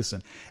McCants and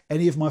Widdowson.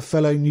 Any of my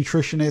fellow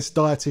nutritionists,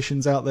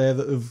 dietitians out there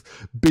that have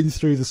been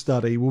through the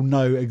study will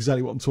know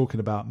exactly what I'm talking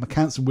about.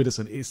 McCants and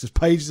Widdowson, it's just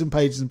pages and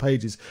pages and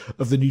pages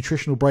of the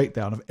nutritional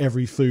breakdown of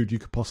every food you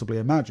could possibly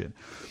imagine.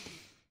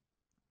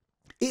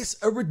 It's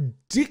a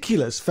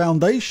ridiculous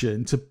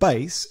foundation to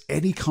base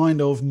any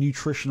kind of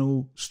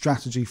nutritional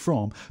strategy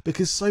from,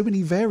 because so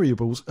many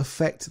variables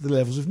affect the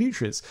levels of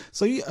nutrients.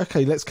 So,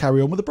 let's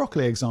carry on with the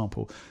broccoli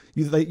example.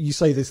 You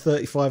say there's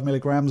 35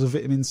 milligrams of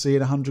vitamin C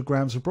in 100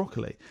 grams of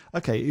broccoli.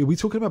 Okay, are we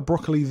talking about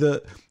broccoli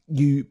that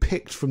you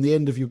picked from the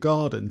end of your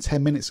garden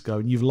 10 minutes ago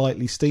and you've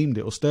lightly steamed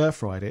it or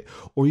stir-fried it?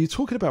 Or are you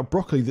talking about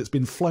broccoli that's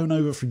been flown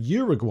over from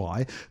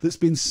Uruguay, that's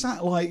been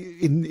sat like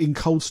in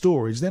cold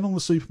storage, then on the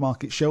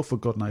supermarket shelf for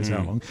God knows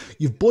how long?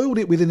 You've boiled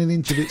it within an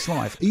inch of its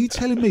life. Are you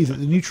telling me that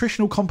the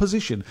nutritional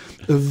composition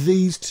of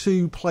these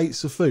two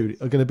plates of food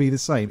are going to be the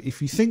same?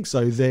 If you think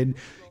so, then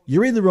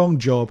you're in the wrong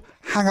job.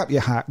 Hang up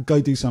your hat,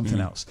 go do something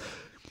else.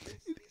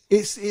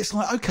 It's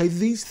like, okay,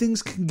 these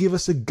things can give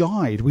us a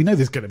guide. We know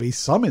there's going to be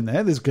some in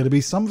there. There's going to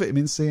be some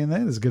vitamin C in there.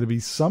 There's going to be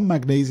some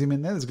magnesium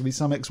in there. There's going to be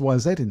some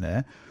XYZ in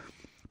there.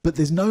 but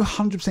there's no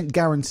 100%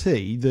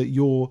 guarantee that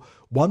you're,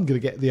 one, going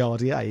to get the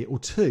RDA, or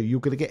two,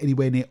 you're going to get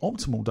anywhere near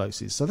optimal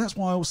doses. So that's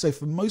why I always say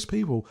for most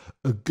people,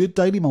 a good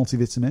daily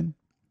multivitamin,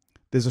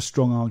 there's a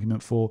strong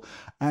argument for.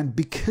 And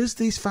because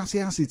these fatty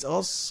acids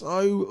are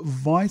so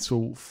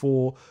vital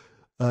for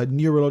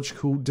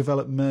neurological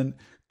development,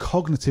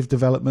 cognitive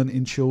development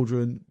in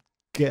children,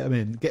 get them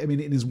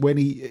in as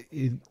many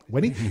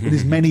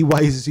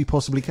ways as you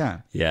possibly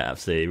can. Yeah,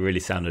 absolutely. Really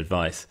sound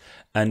advice.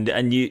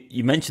 And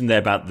you mentioned there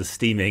about the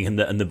steaming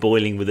and the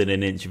boiling within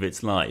an inch of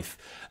its life.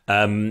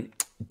 Do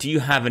you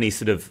have any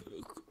sort of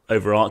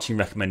overarching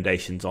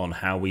recommendations on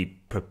how we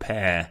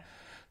prepare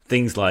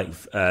things like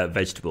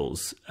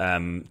vegetables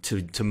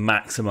to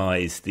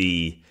maximize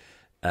the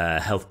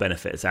health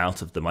benefits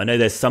out of them? I know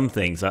there's some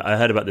things, I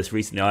heard about this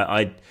recently.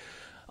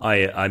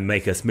 I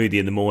make a smoothie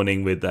in the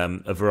morning with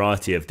a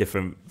variety of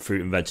different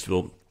fruit and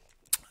vegetable,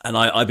 and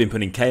I've been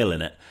putting kale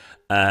in it.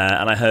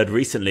 And I heard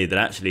recently that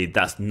actually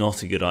that's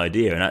not a good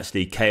idea, and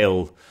actually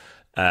kale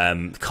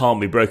can't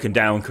be broken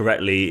down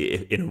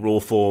correctly in raw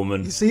form.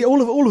 And you see,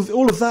 all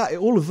of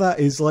that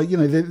is like,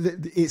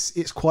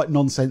 it's quite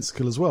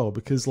nonsensical as well,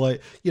 because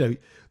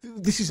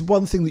this is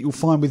one thing that you'll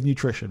find with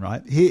nutrition,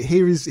 right?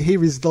 Here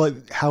is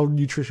like how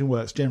nutrition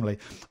works generally.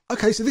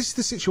 Okay, so this is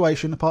the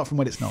situation apart from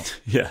when it's not.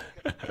 Yeah.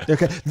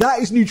 Okay, that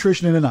is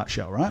nutrition in a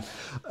nutshell, right?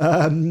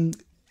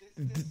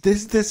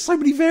 There's so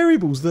many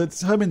variables that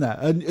determine that,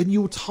 and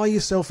you'll tie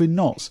yourself in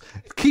knots.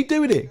 Keep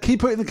doing it.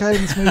 Keep putting the kale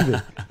in the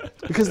smoothie.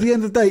 Because at the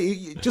end of the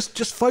day,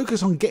 just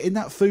focus on getting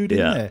that food in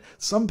there.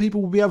 Some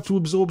people will be able to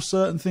absorb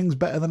certain things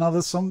better than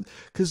others.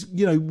 Because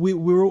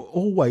we're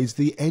always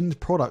the end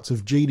product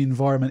of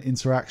gene-environment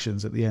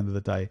interactions at the end of the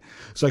day.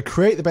 So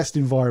create the best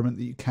environment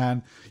that you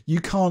can.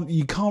 You can't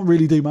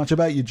really do much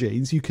about your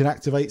genes. You can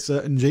activate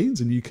certain genes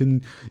and you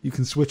can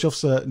switch off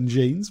certain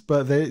genes,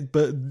 but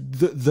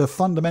the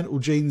fundamental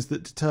genes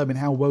that determine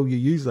how well you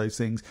use those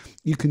things,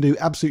 you can do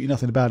absolutely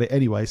nothing about it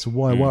anyway. So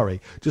why worry?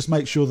 Just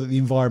make sure that the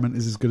environment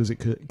is as good as it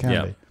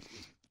can be.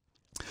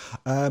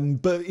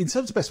 But in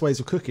terms of best ways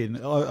of cooking,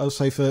 I'll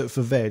say for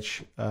veg,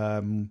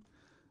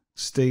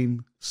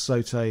 steam,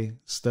 saute,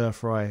 stir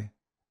fry,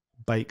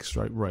 bake,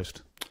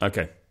 roast.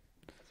 Okay.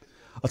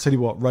 I'll tell you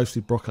what,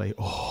 roasted broccoli.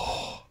 Oh,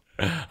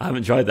 I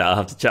haven't tried that. I'll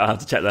have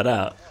to check that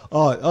out.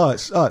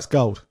 It's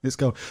gold. It's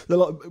gold.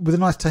 With a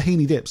nice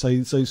tahini dip.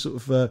 So sort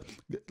of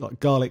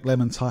like garlic,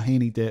 lemon,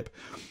 tahini dip.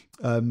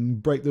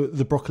 Break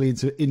the broccoli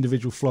into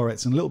individual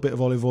florets and a little bit of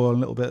olive oil, and a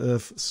little bit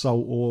of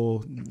salt,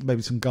 or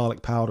maybe some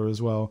garlic powder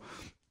as well.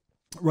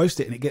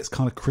 Roast it and it gets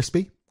kind of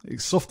crispy.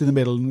 It's soft in the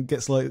middle and it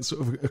gets like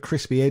sort of a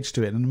crispy edge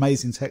to it, and an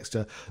amazing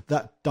texture.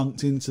 That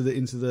dunked into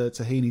the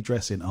tahini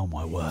dressing. Oh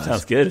my word!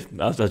 Sounds good.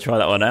 I'll have to try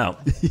that one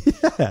out.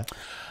 Yeah.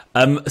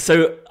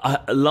 So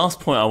last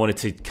point I wanted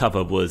to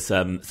cover was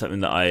something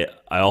that I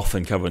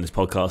often cover on this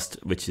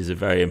podcast, which is a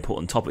very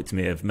important topic to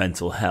me, of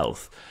mental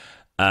health.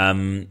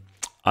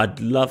 I'd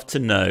love to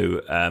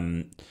know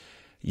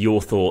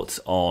your thoughts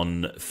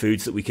on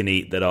foods that we can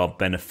eat that are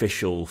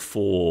beneficial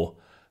for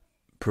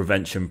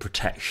prevention,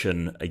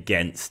 protection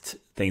against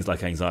things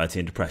like anxiety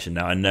and depression.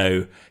 Now, I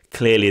know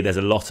clearly there's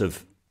a lot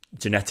of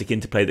genetic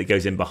interplay that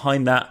goes in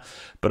behind that,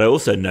 but I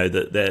also know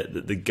that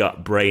the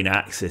gut-brain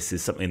axis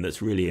is something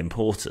that's really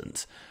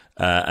important,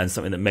 and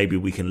something that maybe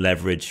we can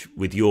leverage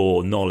with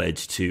your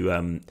knowledge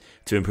to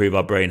improve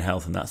our brain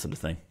health and that sort of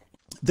thing.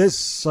 There's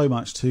so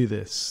much to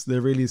this.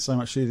 There really is so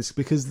much to this,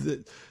 because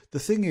the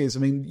thing is, I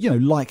mean,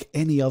 like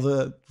any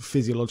other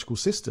physiological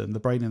system, the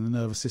brain and the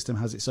nervous system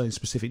has its own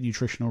specific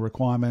nutritional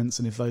requirements,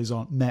 and if those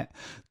aren't met,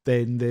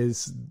 then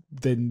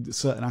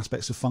certain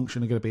aspects of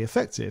function are going to be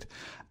affected.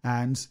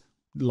 And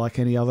like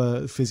any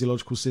other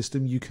physiological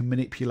system, you can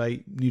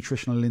manipulate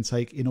nutritional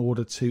intake in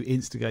order to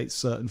instigate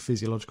certain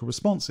physiological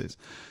responses.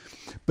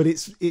 But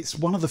it's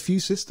one of the few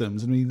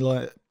systems. I mean,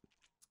 like,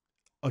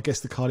 I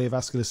guess the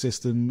cardiovascular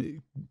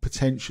system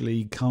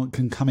potentially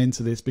can come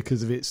into this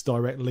because of its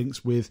direct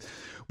links with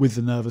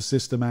the nervous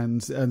system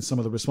and some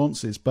of the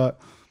responses.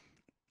 But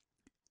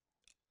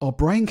our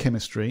brain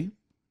chemistry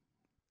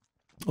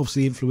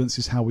obviously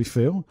influences how we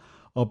feel.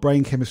 Our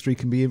brain chemistry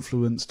can be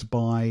influenced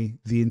by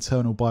the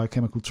internal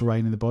biochemical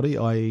terrain in the body,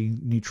 i.e.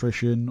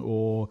 nutrition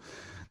or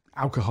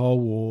alcohol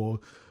or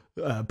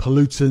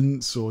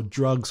pollutants or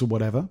drugs or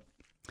whatever.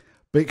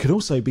 But it can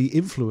also be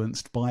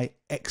influenced by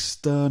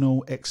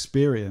external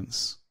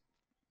experience.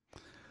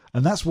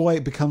 And that's why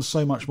it becomes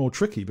so much more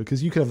tricky,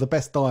 because you could have the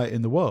best diet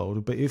in the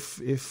world, but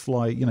if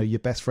like, your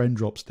best friend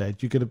drops dead,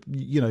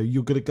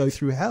 you're gonna go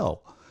through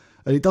hell.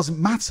 And it doesn't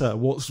matter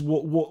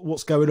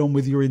what's going on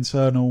with your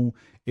internal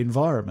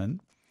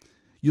environment,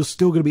 you're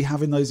still going to be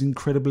having those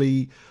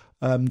incredibly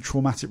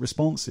traumatic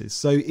responses.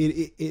 So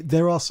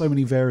there are so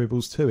many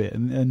variables to it,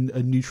 and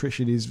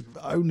nutrition is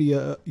only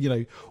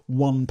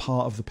one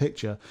part of the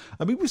picture.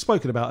 I mean, we've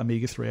spoken about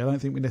omega-3. I don't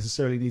think we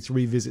necessarily need to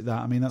revisit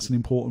that. I mean, that's an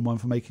important one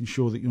for making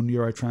sure that your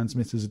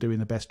neurotransmitters are doing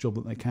the best job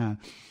that they can.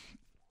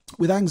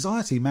 With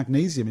anxiety,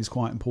 magnesium is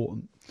quite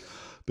important,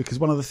 because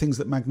one of the things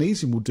that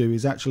magnesium will do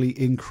is actually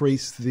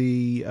increase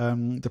the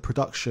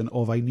production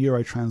of a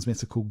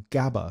neurotransmitter called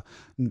GABA.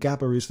 And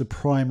GABA is the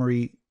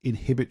primary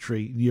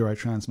inhibitory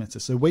neurotransmitter.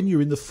 So when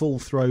you're in the full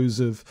throes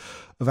of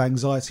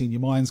anxiety and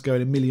your mind's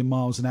going a million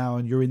miles an hour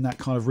and you're in that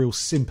kind of real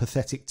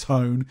sympathetic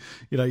tone,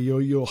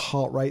 your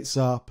heart rate's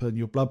up and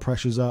your blood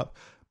pressure's up,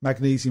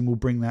 magnesium will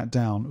bring that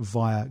down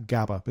via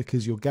GABA,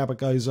 because your GABA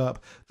goes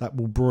up, that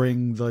will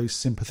bring those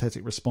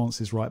sympathetic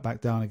responses right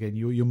back down again.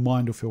 Your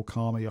mind will feel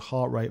calmer, your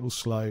heart rate will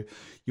slow,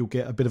 you'll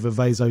get a bit of a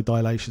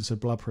vasodilation, so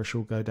blood pressure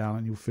will go down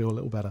and you'll feel a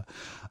little better.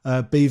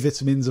 B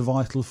vitamins are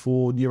vital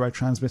for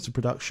neurotransmitter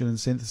production and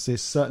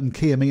synthesis. Certain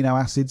key amino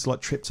acids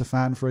like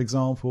tryptophan, for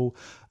example,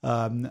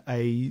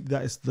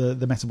 that is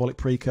the metabolic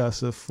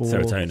precursor for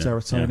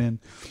serotonin.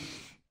 Yeah.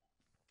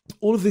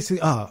 All of this thing,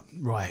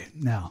 right,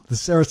 now, the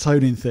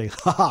serotonin thing.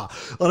 I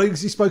know you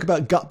spoke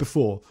about gut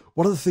before.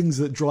 One of the things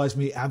that drives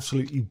me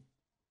absolutely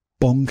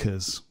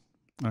bonkers,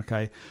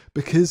 okay,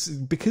 because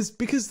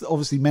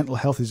obviously mental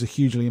health is a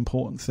hugely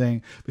important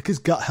thing, because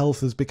gut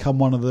health has become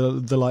one of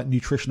the like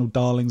nutritional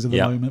darlings of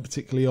the moment,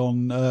 particularly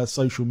on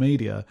social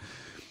media.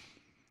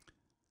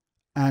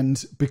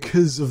 And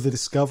because of the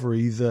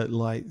discovery that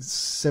like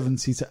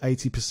 70 to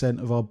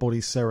 80% of our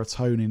body's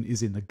serotonin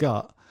is in the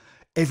gut,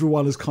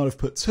 everyone has kind of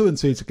put 2 and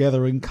 2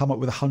 together and come up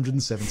with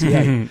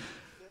 178.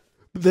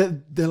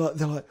 they're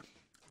like,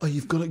 oh,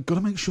 you've got to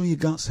make sure your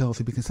gut's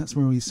healthy because that's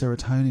where all your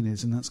serotonin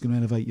is, and that's going to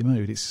elevate your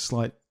mood. It's just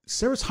like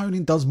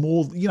serotonin does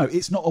more.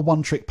 It's not a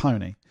one-trick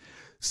pony.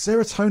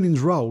 Serotonin's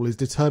role is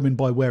determined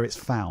by where it's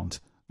found.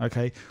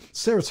 Okay,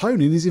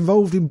 serotonin is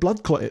involved in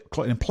blood clotting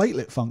and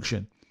platelet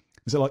function.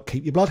 Is it like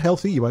keep your blood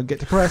healthy, you won't get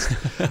depressed?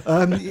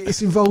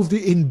 It's involved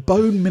in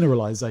bone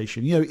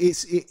mineralization.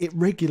 It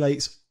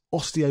regulates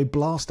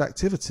osteoblast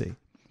activity.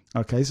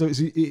 Okay, so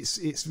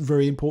it's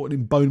very important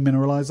in bone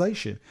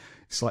mineralization.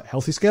 It's like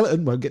healthy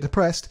skeleton, won't get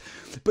depressed.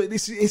 But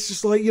it's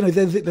just like,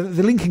 they're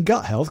linking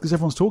gut health, because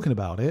everyone's talking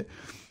about it,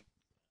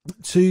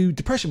 to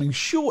depression. I mean,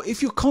 sure,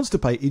 if you're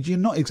constipated, you're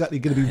not exactly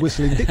going to be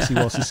whistling Dixie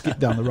whilst you skip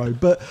down the road.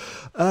 But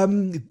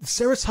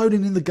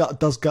serotonin in the gut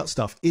does gut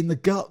stuff. In the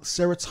gut,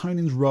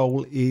 serotonin's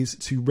role is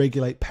to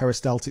regulate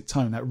peristaltic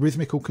tone, that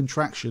rhythmical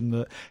contraction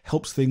that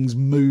helps things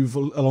move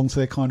along to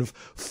their kind of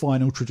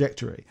final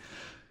trajectory.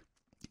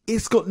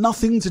 It's got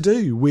nothing to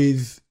do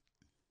with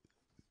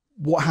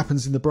what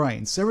happens in the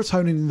brain.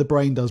 Serotonin in the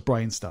brain does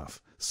brain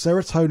stuff.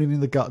 Serotonin in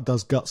the gut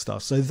does gut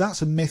stuff. So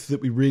that's a myth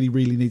that we really,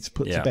 really need to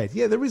put to bed.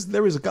 Yeah, there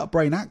is a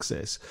gut-brain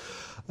axis.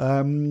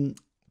 And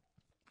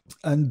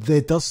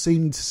there does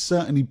seem to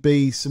certainly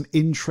be some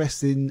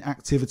interesting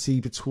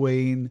activity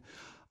between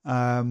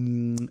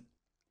the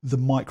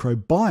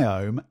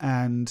microbiome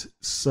and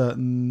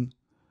certain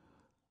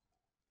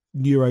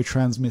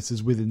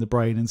neurotransmitters within the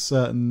brain, and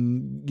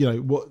certain,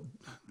 what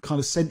kind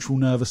of central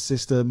nervous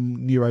system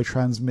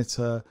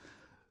neurotransmitter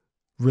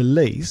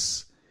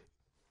release.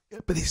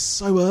 But it's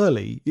so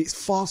early. It's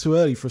far too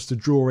early for us to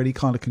draw any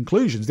kind of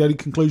conclusions. The only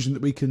conclusion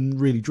that we can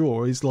really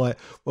draw is like,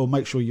 well,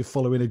 make sure you're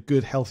following a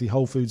good, healthy,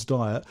 whole foods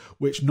diet,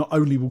 which not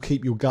only will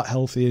keep your gut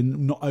healthy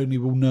and not only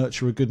will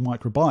nurture a good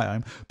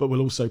microbiome, but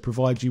will also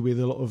provide you with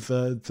a lot of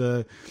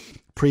the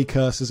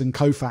precursors and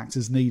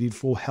cofactors needed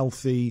for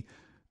healthy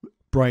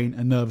brain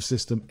and nervous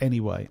system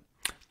anyway.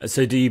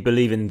 So do you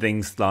believe in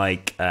things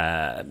like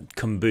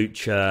kombucha,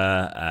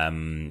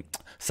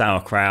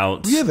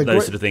 sauerkraut,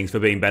 those sort of things for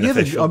being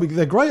beneficial? Yeah,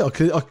 they're great.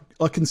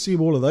 I consume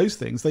all of those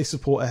things. They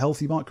support a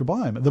healthy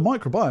microbiome. The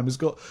microbiome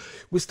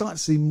we're starting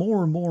to see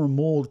more and more and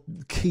more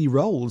key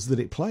roles that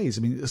it plays.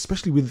 I mean,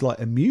 especially with like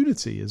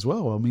immunity as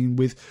well. I mean,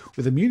 with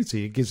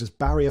immunity, it gives us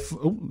barrier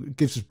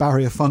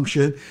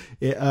function.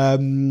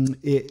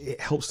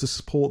 It helps to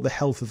support the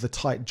health of the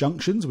tight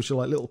junctions, which are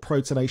like little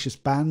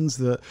proteinaceous bands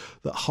that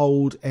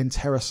hold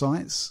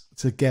enterocytes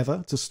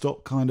together to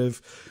stop kind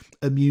of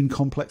immune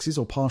complexes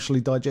or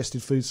partially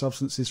digested food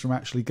substances from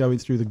actually going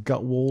through the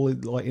gut wall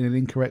like in an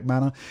incorrect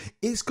manner.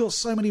 It's got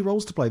so many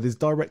roles to play. There's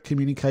direct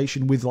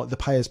communication with like the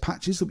Peyer's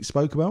patches that we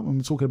spoke about when we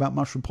were talking about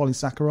mushroom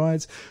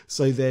polysaccharides.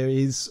 So there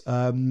is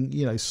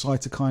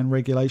cytokine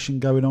regulation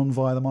going on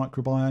via the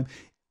microbiome.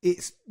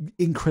 It's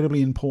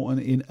incredibly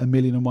important in a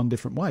million and one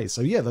different ways. So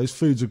yeah, those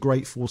foods are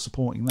great for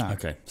supporting that.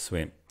 Okay,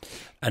 sweet.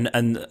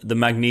 And the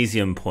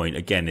magnesium point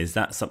again, is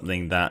that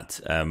something that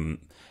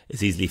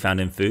is easily found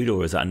in food,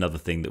 or is that another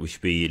thing that we should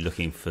be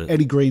looking for?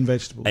 Any green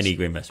vegetables.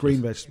 Green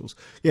vegetables.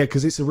 Yeah,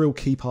 because it's a real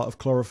key part of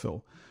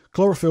chlorophyll.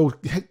 Chlorophyll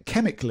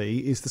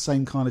chemically is the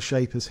same kind of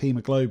shape as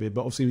hemoglobin,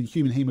 but obviously in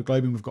human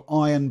hemoglobin we've got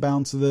iron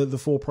bound to the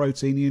 4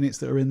 protein units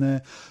that are in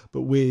there,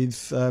 but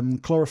with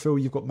chlorophyll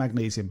you've got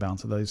magnesium bound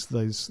to those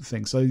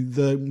things. So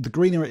the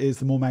greener it is,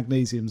 the more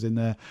magnesium's in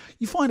there.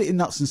 You find it in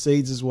nuts and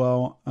seeds as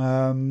well.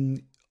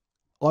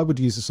 I would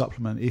use a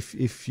supplement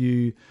if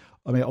you.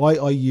 I mean,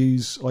 I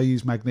use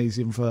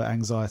magnesium for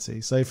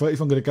anxiety. So if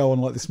I'm going to go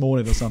on like this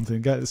morning or something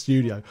and go to the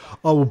studio,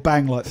 I will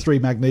bang like 3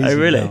 magnesium. Oh,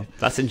 really? down.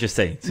 That's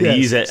interesting. So you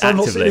use it so actively. I'm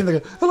not sitting there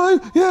going, hello,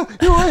 yeah,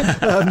 you're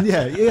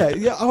right.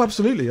 Yeah. Oh,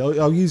 absolutely.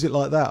 I'll use it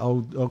like that.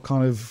 I'll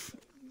kind of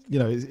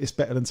it's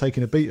better than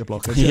taking a beta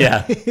blocker. So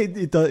Yeah.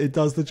 it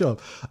does the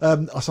job.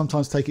 I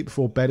sometimes take it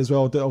before bed as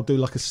well. I'll do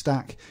like a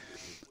stack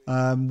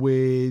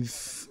with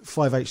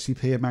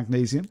 5-HTP and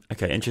magnesium.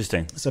 Okay,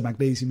 interesting. So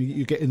magnesium,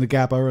 you get in the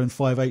GABA, and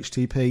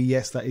 5-HTP,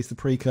 yes, that is the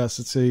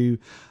precursor to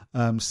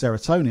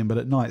serotonin, but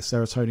at night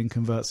serotonin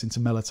converts into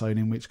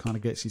melatonin, which kind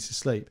of gets you to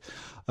sleep.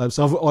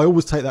 So I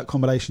always take that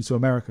combination to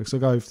America. So I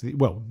go over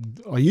to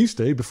I used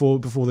to before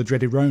the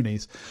dreaded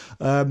Ronies.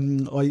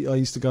 I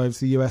used to go over to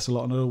the US a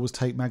lot, and I'd always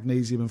take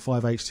magnesium and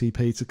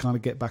 5-HTP to kind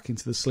of get back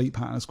into the sleep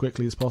pattern as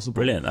quickly as possible.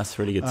 Brilliant, that's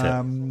a really good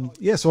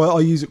tip. So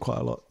I use it quite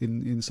a lot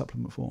in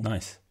supplement form.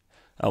 Nice.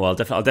 Oh well,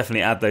 I'll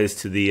definitely add those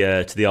to the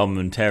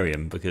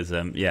armamentarium, because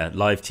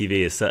live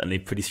TV is certainly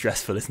pretty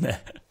stressful, isn't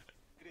it?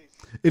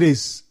 It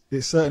is.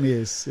 It certainly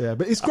is. Yeah,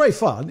 but it's great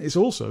fun. It's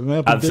awesome.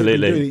 I've been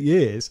Absolutely doing it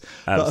years.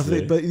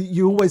 Absolutely. But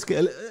you always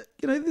get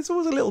there's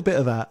always a little bit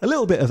of that.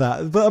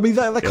 But I mean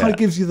that kind of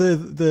gives you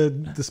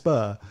the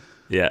spur.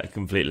 Yeah,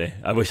 completely.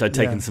 I wish I'd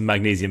taken some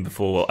magnesium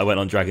before I went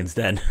on Dragon's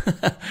Den.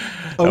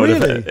 Oh,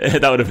 really?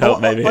 That would have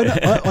helped, maybe.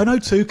 I know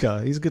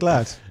Tuka. He's a good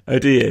lad. Oh,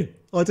 do you?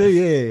 I do.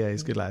 Yeah.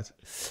 He's a good lad.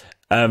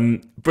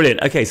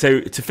 Brilliant. Okay,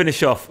 so to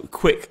finish off,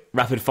 quick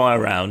rapid fire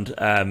round,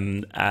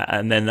 and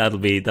then that'll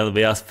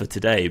be us for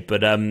today.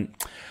 But a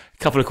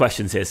couple of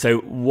questions here. So,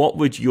 what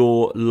would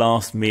your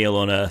last meal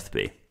on Earth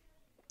be?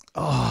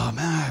 Oh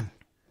man,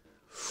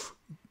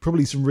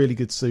 probably some really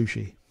good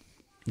sushi.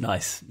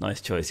 Nice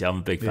choice. Yeah, I'm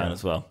a big fan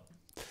as well.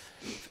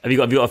 Have you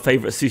got a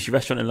favourite sushi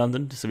restaurant in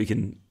London, so we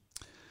can?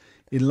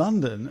 In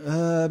London,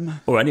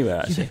 or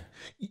anywhere actually.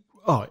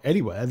 Oh,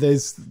 anywhere.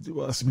 There's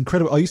some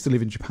incredible. I used to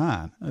live in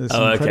Japan. There's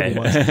some okay.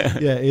 Ones.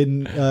 Yeah,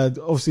 in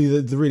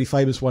obviously the really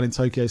famous one in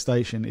Tokyo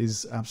Station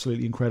is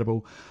absolutely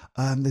incredible.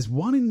 There's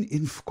one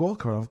in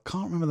Fukuoka. I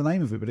can't remember the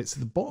name of it, but it's at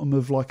the bottom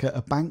of like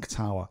a bank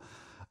tower,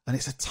 and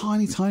it's a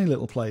tiny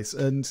little place,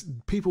 and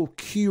people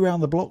queue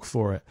around the block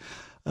for it.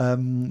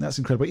 That's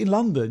incredible. In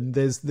London,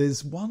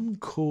 there's one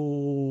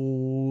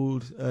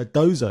called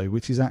Dozo,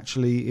 which is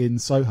actually in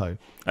Soho.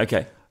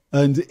 Okay.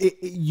 And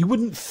you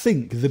wouldn't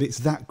think that it's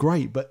that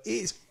great, but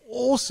it's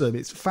awesome.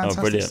 It's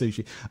fantastic sushi.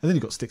 And then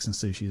you've got Sticks and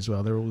Sushi as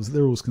well. They're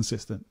always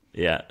consistent.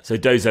 Yeah. So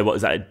Dozo, what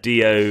is that?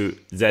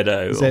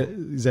 D-O-Z-O?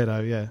 Z-O,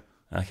 yeah.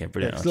 Okay,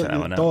 brilliant. I'll check that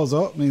one out.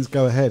 Dozo means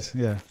go ahead,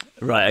 yeah.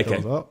 Right,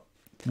 okay. Dozo.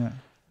 Yeah.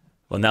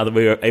 Well, now that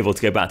we're able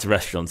to go back to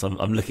restaurants,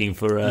 I'm looking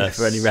for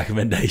any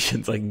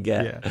recommendations I can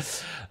get.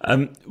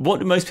 Yeah.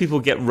 What do most people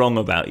get wrong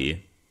about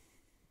you?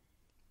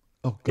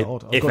 Oh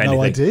God, I've got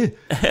no idea.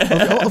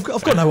 I've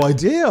got no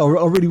idea.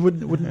 I really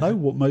wouldn't know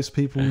what most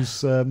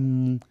people's. Does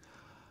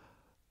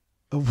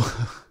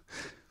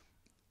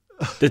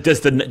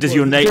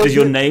your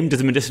name, does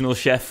the Medicinal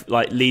Chef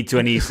lead to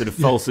any sort of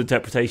false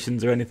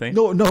interpretations or anything?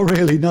 Not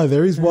really. No,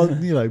 there is one.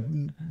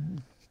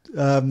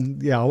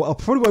 I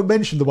probably won't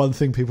mention the one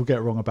thing people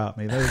get wrong about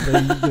me.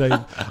 They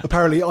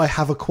apparently I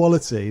have a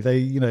quality.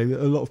 A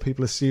lot of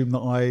people assume that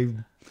I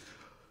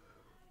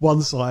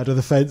one side of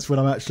the fence when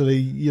I'm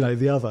actually,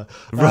 the other.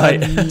 Right.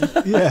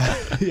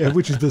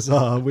 Which is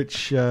bizarre,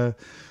 which,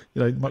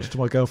 much to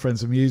my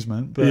girlfriend's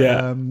amusement. But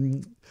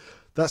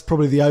that's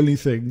probably the only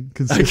thing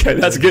consistent. Okay,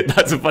 that's good.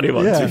 That's a funny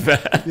one, to be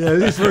fair.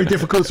 Yeah, it's very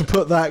difficult to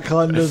put that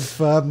kind of...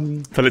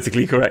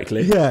 politically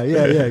correctly. Yeah,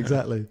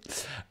 exactly.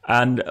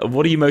 And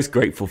what are you most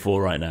grateful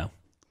for right now?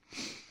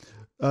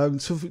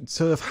 To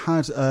have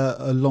had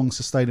a long,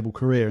 sustainable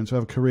career, and to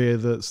have a career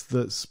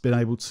that's been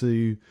able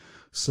to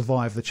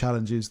survive the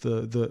challenges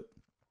that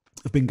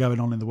have been going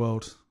on in the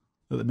world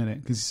at the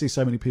minute. Because you see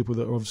so many people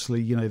that are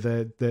obviously,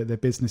 their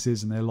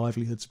businesses and their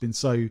livelihoods have been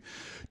so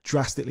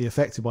drastically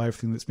affected by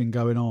everything that's been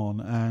going on.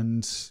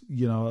 And,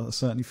 I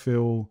certainly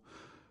feel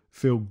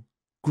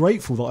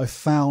grateful that I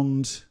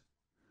found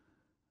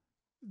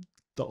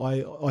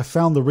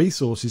the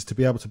resources to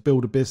be able to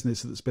build a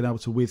business that's been able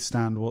to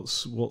withstand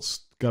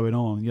what's going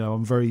on.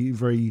 I'm very,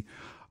 very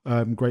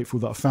grateful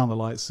that I found the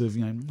likes of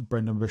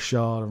Brendan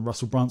Burchard and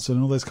Russell Brunson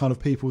and all those kind of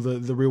people,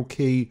 the real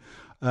key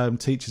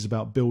teachers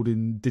about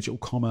building digital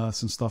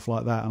commerce and stuff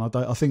like that. And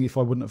I think if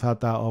I wouldn't have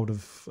had that, I would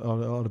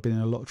have been in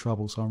a lot of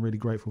trouble. So I'm really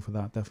grateful for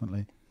that,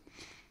 definitely.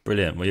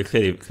 Brilliant. Well, you're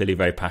clearly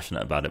very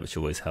passionate about it, which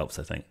always helps,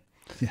 I think.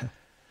 Yeah.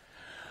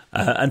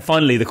 And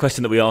finally, the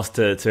question that we ask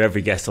to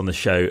every guest on the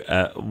show: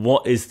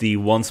 what is the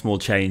one small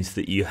change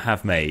that you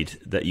have made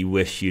that you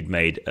wish you'd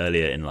made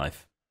earlier in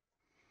life?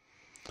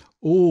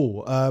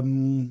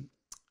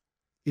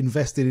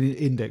 Invested in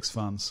index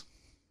funds.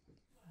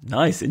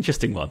 Nice,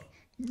 interesting one.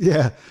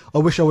 Yeah, I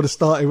wish I would have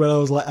started when I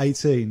was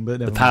 18, but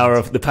never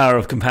the power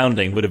of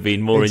compounding would have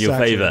been more in your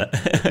favour.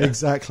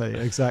 Exactly.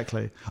 I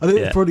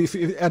think probably if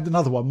you add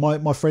another one,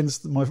 my friends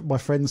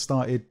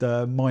started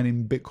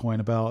mining Bitcoin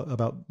about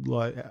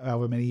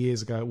however many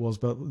years ago it was,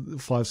 but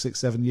 5, 6,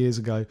 7 years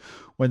ago,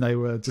 when they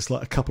were just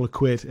a couple of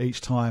quid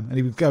each time, and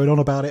he was going on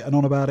about it, and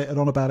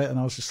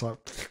I was just like,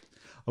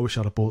 I wish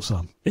I'd have bought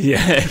some. Yeah.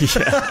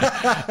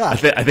 I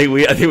think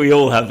we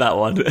all have that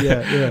one.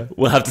 Yeah.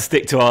 We'll have to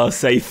stick to our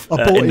safe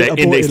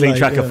index-linked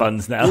tracker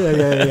funds now.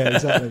 Yeah,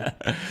 exactly.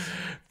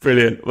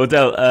 Brilliant. Well,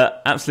 Dale,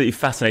 absolutely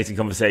fascinating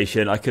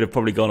conversation. I could have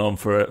probably gone on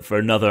for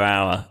another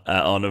hour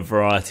on a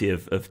variety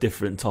of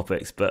different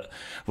topics, but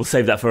we'll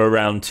save that for a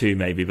round 2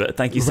 maybe. But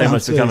thank you so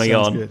much for coming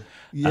on. Good.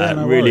 Yeah,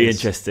 no really worries.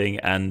 interesting.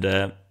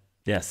 And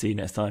see you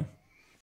next time.